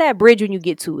cross that bridge when you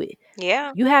get to it.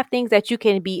 Yeah, You have things that you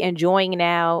can be enjoying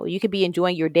now. You could be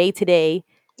enjoying your day to day.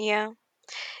 yeah.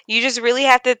 You just really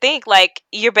have to think like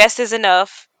your best is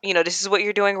enough. This is what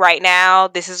you're doing right now.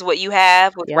 This is what you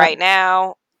have with Yep. right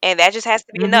now. And that just has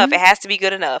to be enough. It Mhm. has to be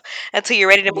good enough until you're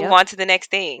ready to move Yep. on to the next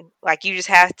thing. Like you just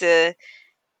have to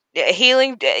your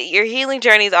healing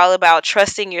journey is all about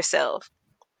trusting yourself.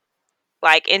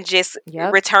 Like and just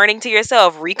Yep. returning to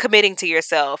yourself, recommitting to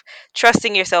yourself,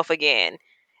 trusting yourself again.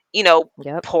 You know,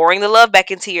 Yep. pouring the love back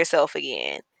into yourself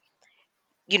again.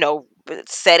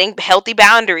 Setting healthy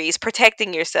boundaries,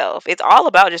 protecting yourself. It's all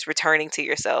about just returning to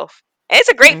yourself. And it's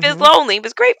a great feel. It's Mhm. lonely, but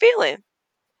it's a great feeling.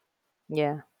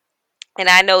 Yeah. And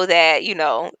I know that,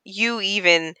 you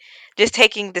even just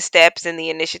taking the steps and the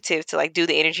initiative to like do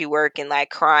the energy work and like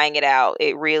crying it out,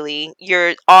 it really,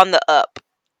 you're on the up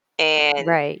and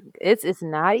Right. It's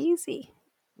not easy.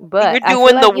 you're But I feel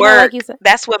doing the like, like work. you said,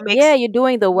 That's what yeah, makes, you're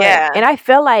doing the work. yeah. And I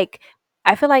feel like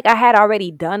I had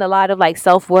already done a lot of like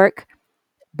self-work,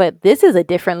 but this is a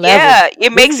different level. Yeah. It This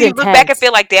makes is you look back and intense.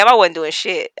 feel like, damn, I wasn't doing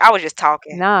shit. I was just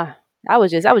talking. Nah. I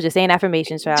was just saying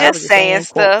affirmations, child. I was Just just saying saying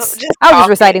stuff. quotes. Just I was just talking.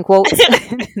 reciting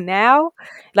quotes. Now,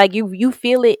 like you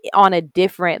feel it on a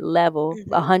different level,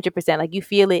 Hmm. 100%. Like you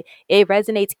feel it, it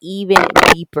resonates even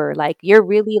deeper. Like you're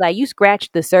really like you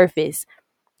scratch the surface.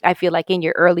 I feel like in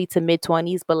your early to mid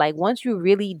 20s, but like once you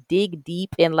really dig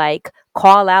deep and like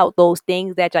call out those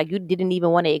things that like you didn't even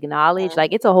want to acknowledge,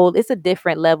 like it's a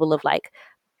different level of like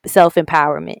self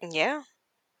empowerment. Yeah.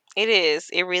 It is.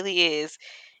 It really is.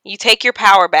 You take your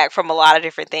power back from a lot of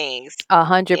different things, A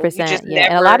hundred and you just percent, yeah.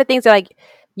 And a lot never of things that like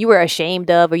you were ashamed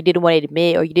of, or you didn't want to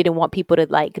admit, or you didn't want people to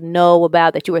like know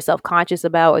about that you were self conscious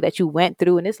about, or that you went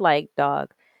through. And it's like, dog,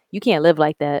 you can't live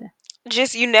like that.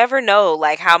 you never know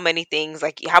like how many things,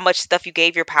 like how much stuff you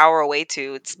gave your power away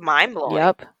to. It's mind blowing.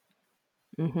 Yep.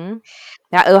 Mm-hmm.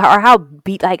 Or how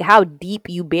like how deep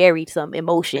you buried some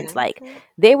emotions. Like Hmm.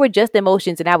 they were just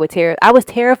emotions, and I was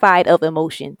terrified of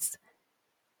emotions.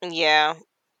 Yeah.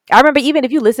 I remember even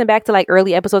if you listen back to like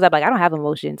early episodes, I'm like, I don't have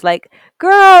emotions. Like,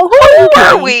 girl, who are you Who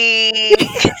are kidding? we?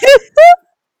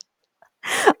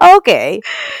 Okay.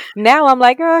 Now I'm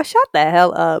like, girl, shut the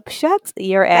hell up. Shut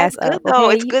your That's ass good up. though.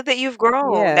 Okay. It's good that you've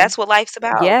grown. Yeah. That's what life's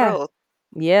about, Yeah. growth.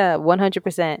 Yeah,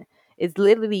 100%. It's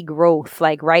literally growth,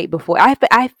 like right before. I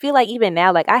feel like even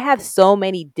now, like I have so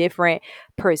many different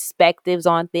perspectives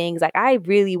on things. Like I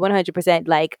really 100%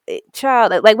 like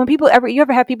child. Like when people ever, you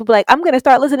ever have people be like, I'm gonna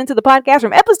start listening to the podcast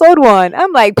from episode one.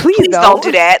 I'm like, please Please don't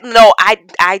do don't, that. No,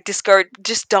 I discourage.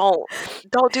 Just don't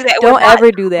do that. We're don't not.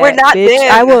 ever do We're that, not bitch.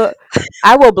 them.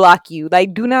 I will block you.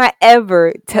 Like, do not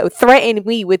ever threaten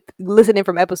me with listening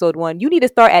from episode one. You need to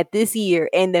start at this year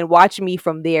and then watch me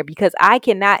from there because I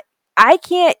cannot. I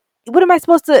can't. What am I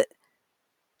supposed to?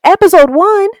 Episode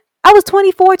one, I was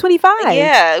 24, 25.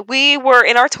 Yeah, we were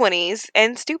in our 20s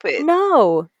and stupid.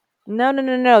 No. No, no,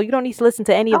 no, no. You don't need to listen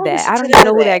to any of Don't that. listen I to don't even none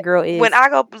know of who that. that girl When is. I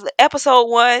go episode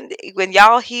one, when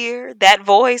y'all hear that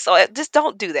voice, or just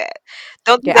don't do that.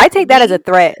 Don't do Okay, that I to take that as a me.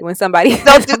 threat when somebody Don't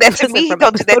says do I'm that gonna to listen me. from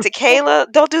Don't do that episode to one.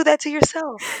 Kayla. Don't do that to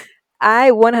yourself. I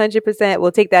 100%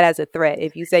 will take that as a threat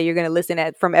if you say you're gonna listen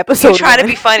at from You episode trying to one.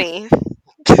 be funny.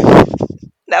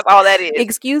 That's all that is.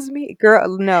 Excuse me,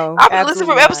 girl. No, I'm listening absolutely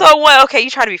from not, episode one. Okay, you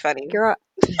trying to be funny. girl.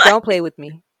 Don't play with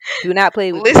me. Do not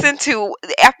play with me. Listen to.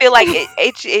 I feel like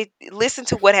listen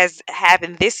to what has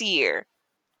happened this year.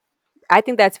 I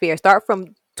think that's fair. Start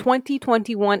from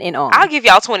 2021 and I'll on. give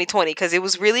y'all 2020 because it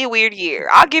was really a weird year.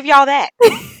 I'll give y'all that.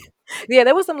 Yeah,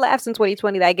 there was some laughs in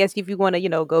 2020 that I guess if you want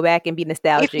to, go back and be If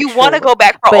nostalgic, you want to sure. go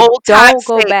back for But old don't time's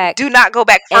go sake, back do not go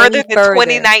back any further than further.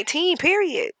 2019.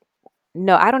 Period.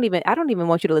 No, I don't even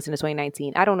want you to listen to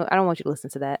 2019. I don't know. I don't want you to listen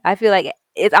to that. I feel like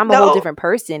I'm a whole No, different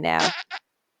person now.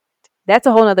 That's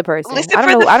a whole other person. listen I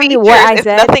don't for know. the I don't know what features, I if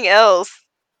said. nothing else.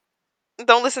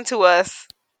 Don't listen to us,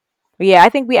 Yeah, I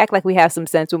think we act like we have some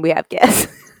sense when we have guests.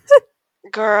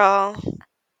 girl.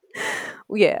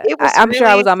 Yeah, It was I'm sure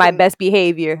I really was on my some best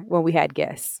behavior when we had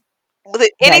guests. That's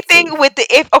anything safe. with the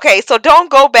if. Okay, so don't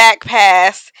go back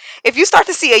past. If you start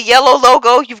to see a yellow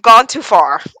logo, you've gone too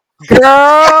far.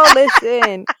 Girl,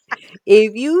 listen.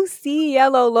 If you see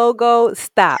yellow logo,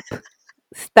 stop.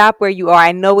 Stop where you are.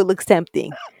 I know it looks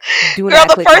tempting. Do Girl, not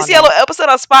the click first on yellow that. episode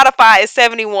on Spotify is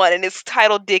 71, and it's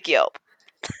titled Dick Yelp.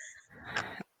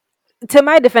 To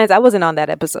my defense, I wasn't on that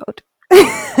episode.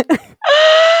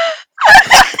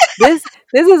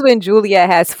 This is when Julia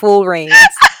has full reins.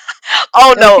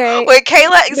 Oh no! Okay. When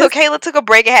Kayla, so This Kayla took a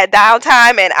break and had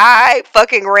downtime, and I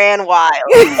fucking ran wild.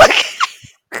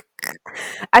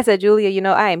 I said, Julia,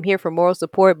 I am here for moral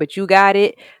support, but you got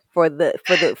it for the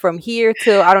from here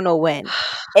till I don't know when.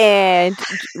 And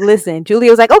listen, Julia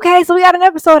was like, okay, so we got an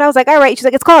episode. I was like, all right. She's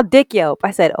like, it's called Dick Yelp.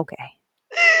 I said, okay,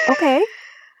 okay,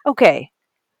 okay.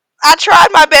 I tried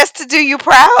my best to do you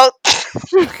proud.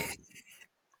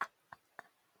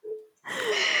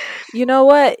 You know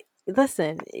what?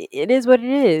 Listen, it is what it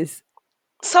is.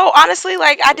 So honestly,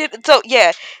 like I did. So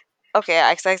yeah, okay.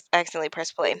 I accidentally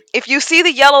pressed play. If you see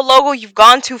the yellow logo, you've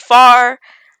gone too far.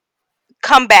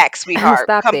 Come back, sweetheart.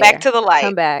 Stop Come back there. to the light.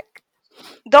 Come back.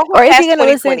 Don't go Or if you're past gonna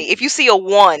listen, 2020. If you see a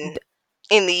one d-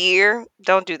 in the year,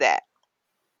 don't do that.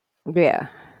 yeah,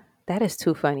 that is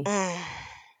too funny. Mm.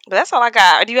 But that's all I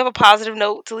got. Do you have a positive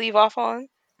note to leave off on?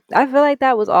 I feel like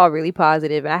that was all really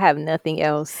positive, and I have nothing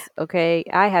else. Okay,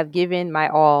 I have given my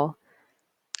all.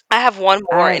 I have one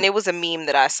more, and I'm it was a meme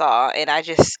that I saw, and I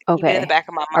just keep it in the okay. back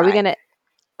of my Are we mind. gonna?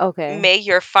 Okay. May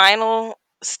your final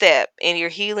step in your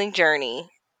healing journey,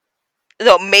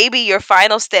 no, maybe your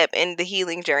final step in the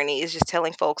healing journey is just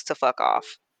telling folks to fuck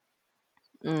off.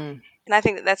 Mm. And I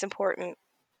think that that's important.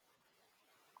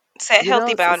 Set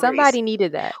healthy boundaries. Somebody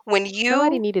needed that. When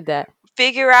Somebody you needed that.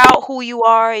 figure out who you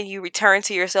are and you return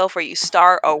to yourself, or you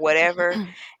start or whatever,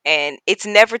 and it's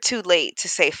never too late to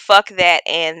say fuck that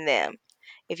and them.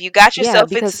 If you got Yeah,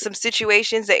 yourself into because some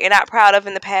situations that you're not proud of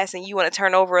in the past and you want to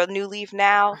turn over a new leaf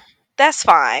now, that's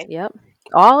fine. yep,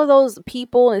 all of those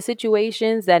people and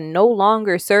situations that no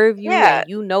longer serve you Yeah, and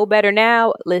you know better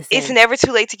now. it's Listen, never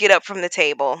too late to get up from the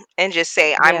table and just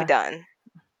say I'm yeah, done.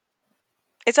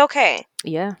 It's okay.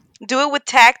 yeah. Do it with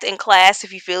tact and class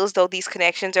if you feel as though these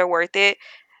connections are worth it.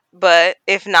 But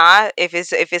if not, if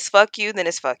it's fuck you, then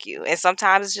it's fuck you. And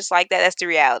sometimes it's just like that. That's the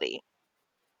reality.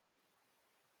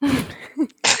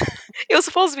 It was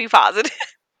supposed to be positive.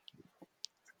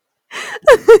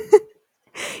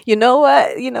 You know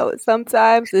what?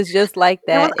 Sometimes it's just like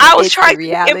It was. that, and I was it's the trying to be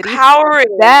reality.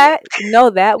 empowering. That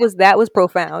was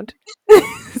profound.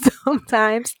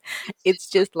 Sometimes it's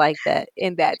just like that,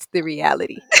 and that's the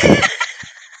reality.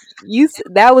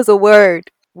 That was a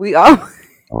word we all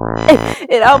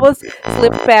it almost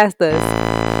slipped past us.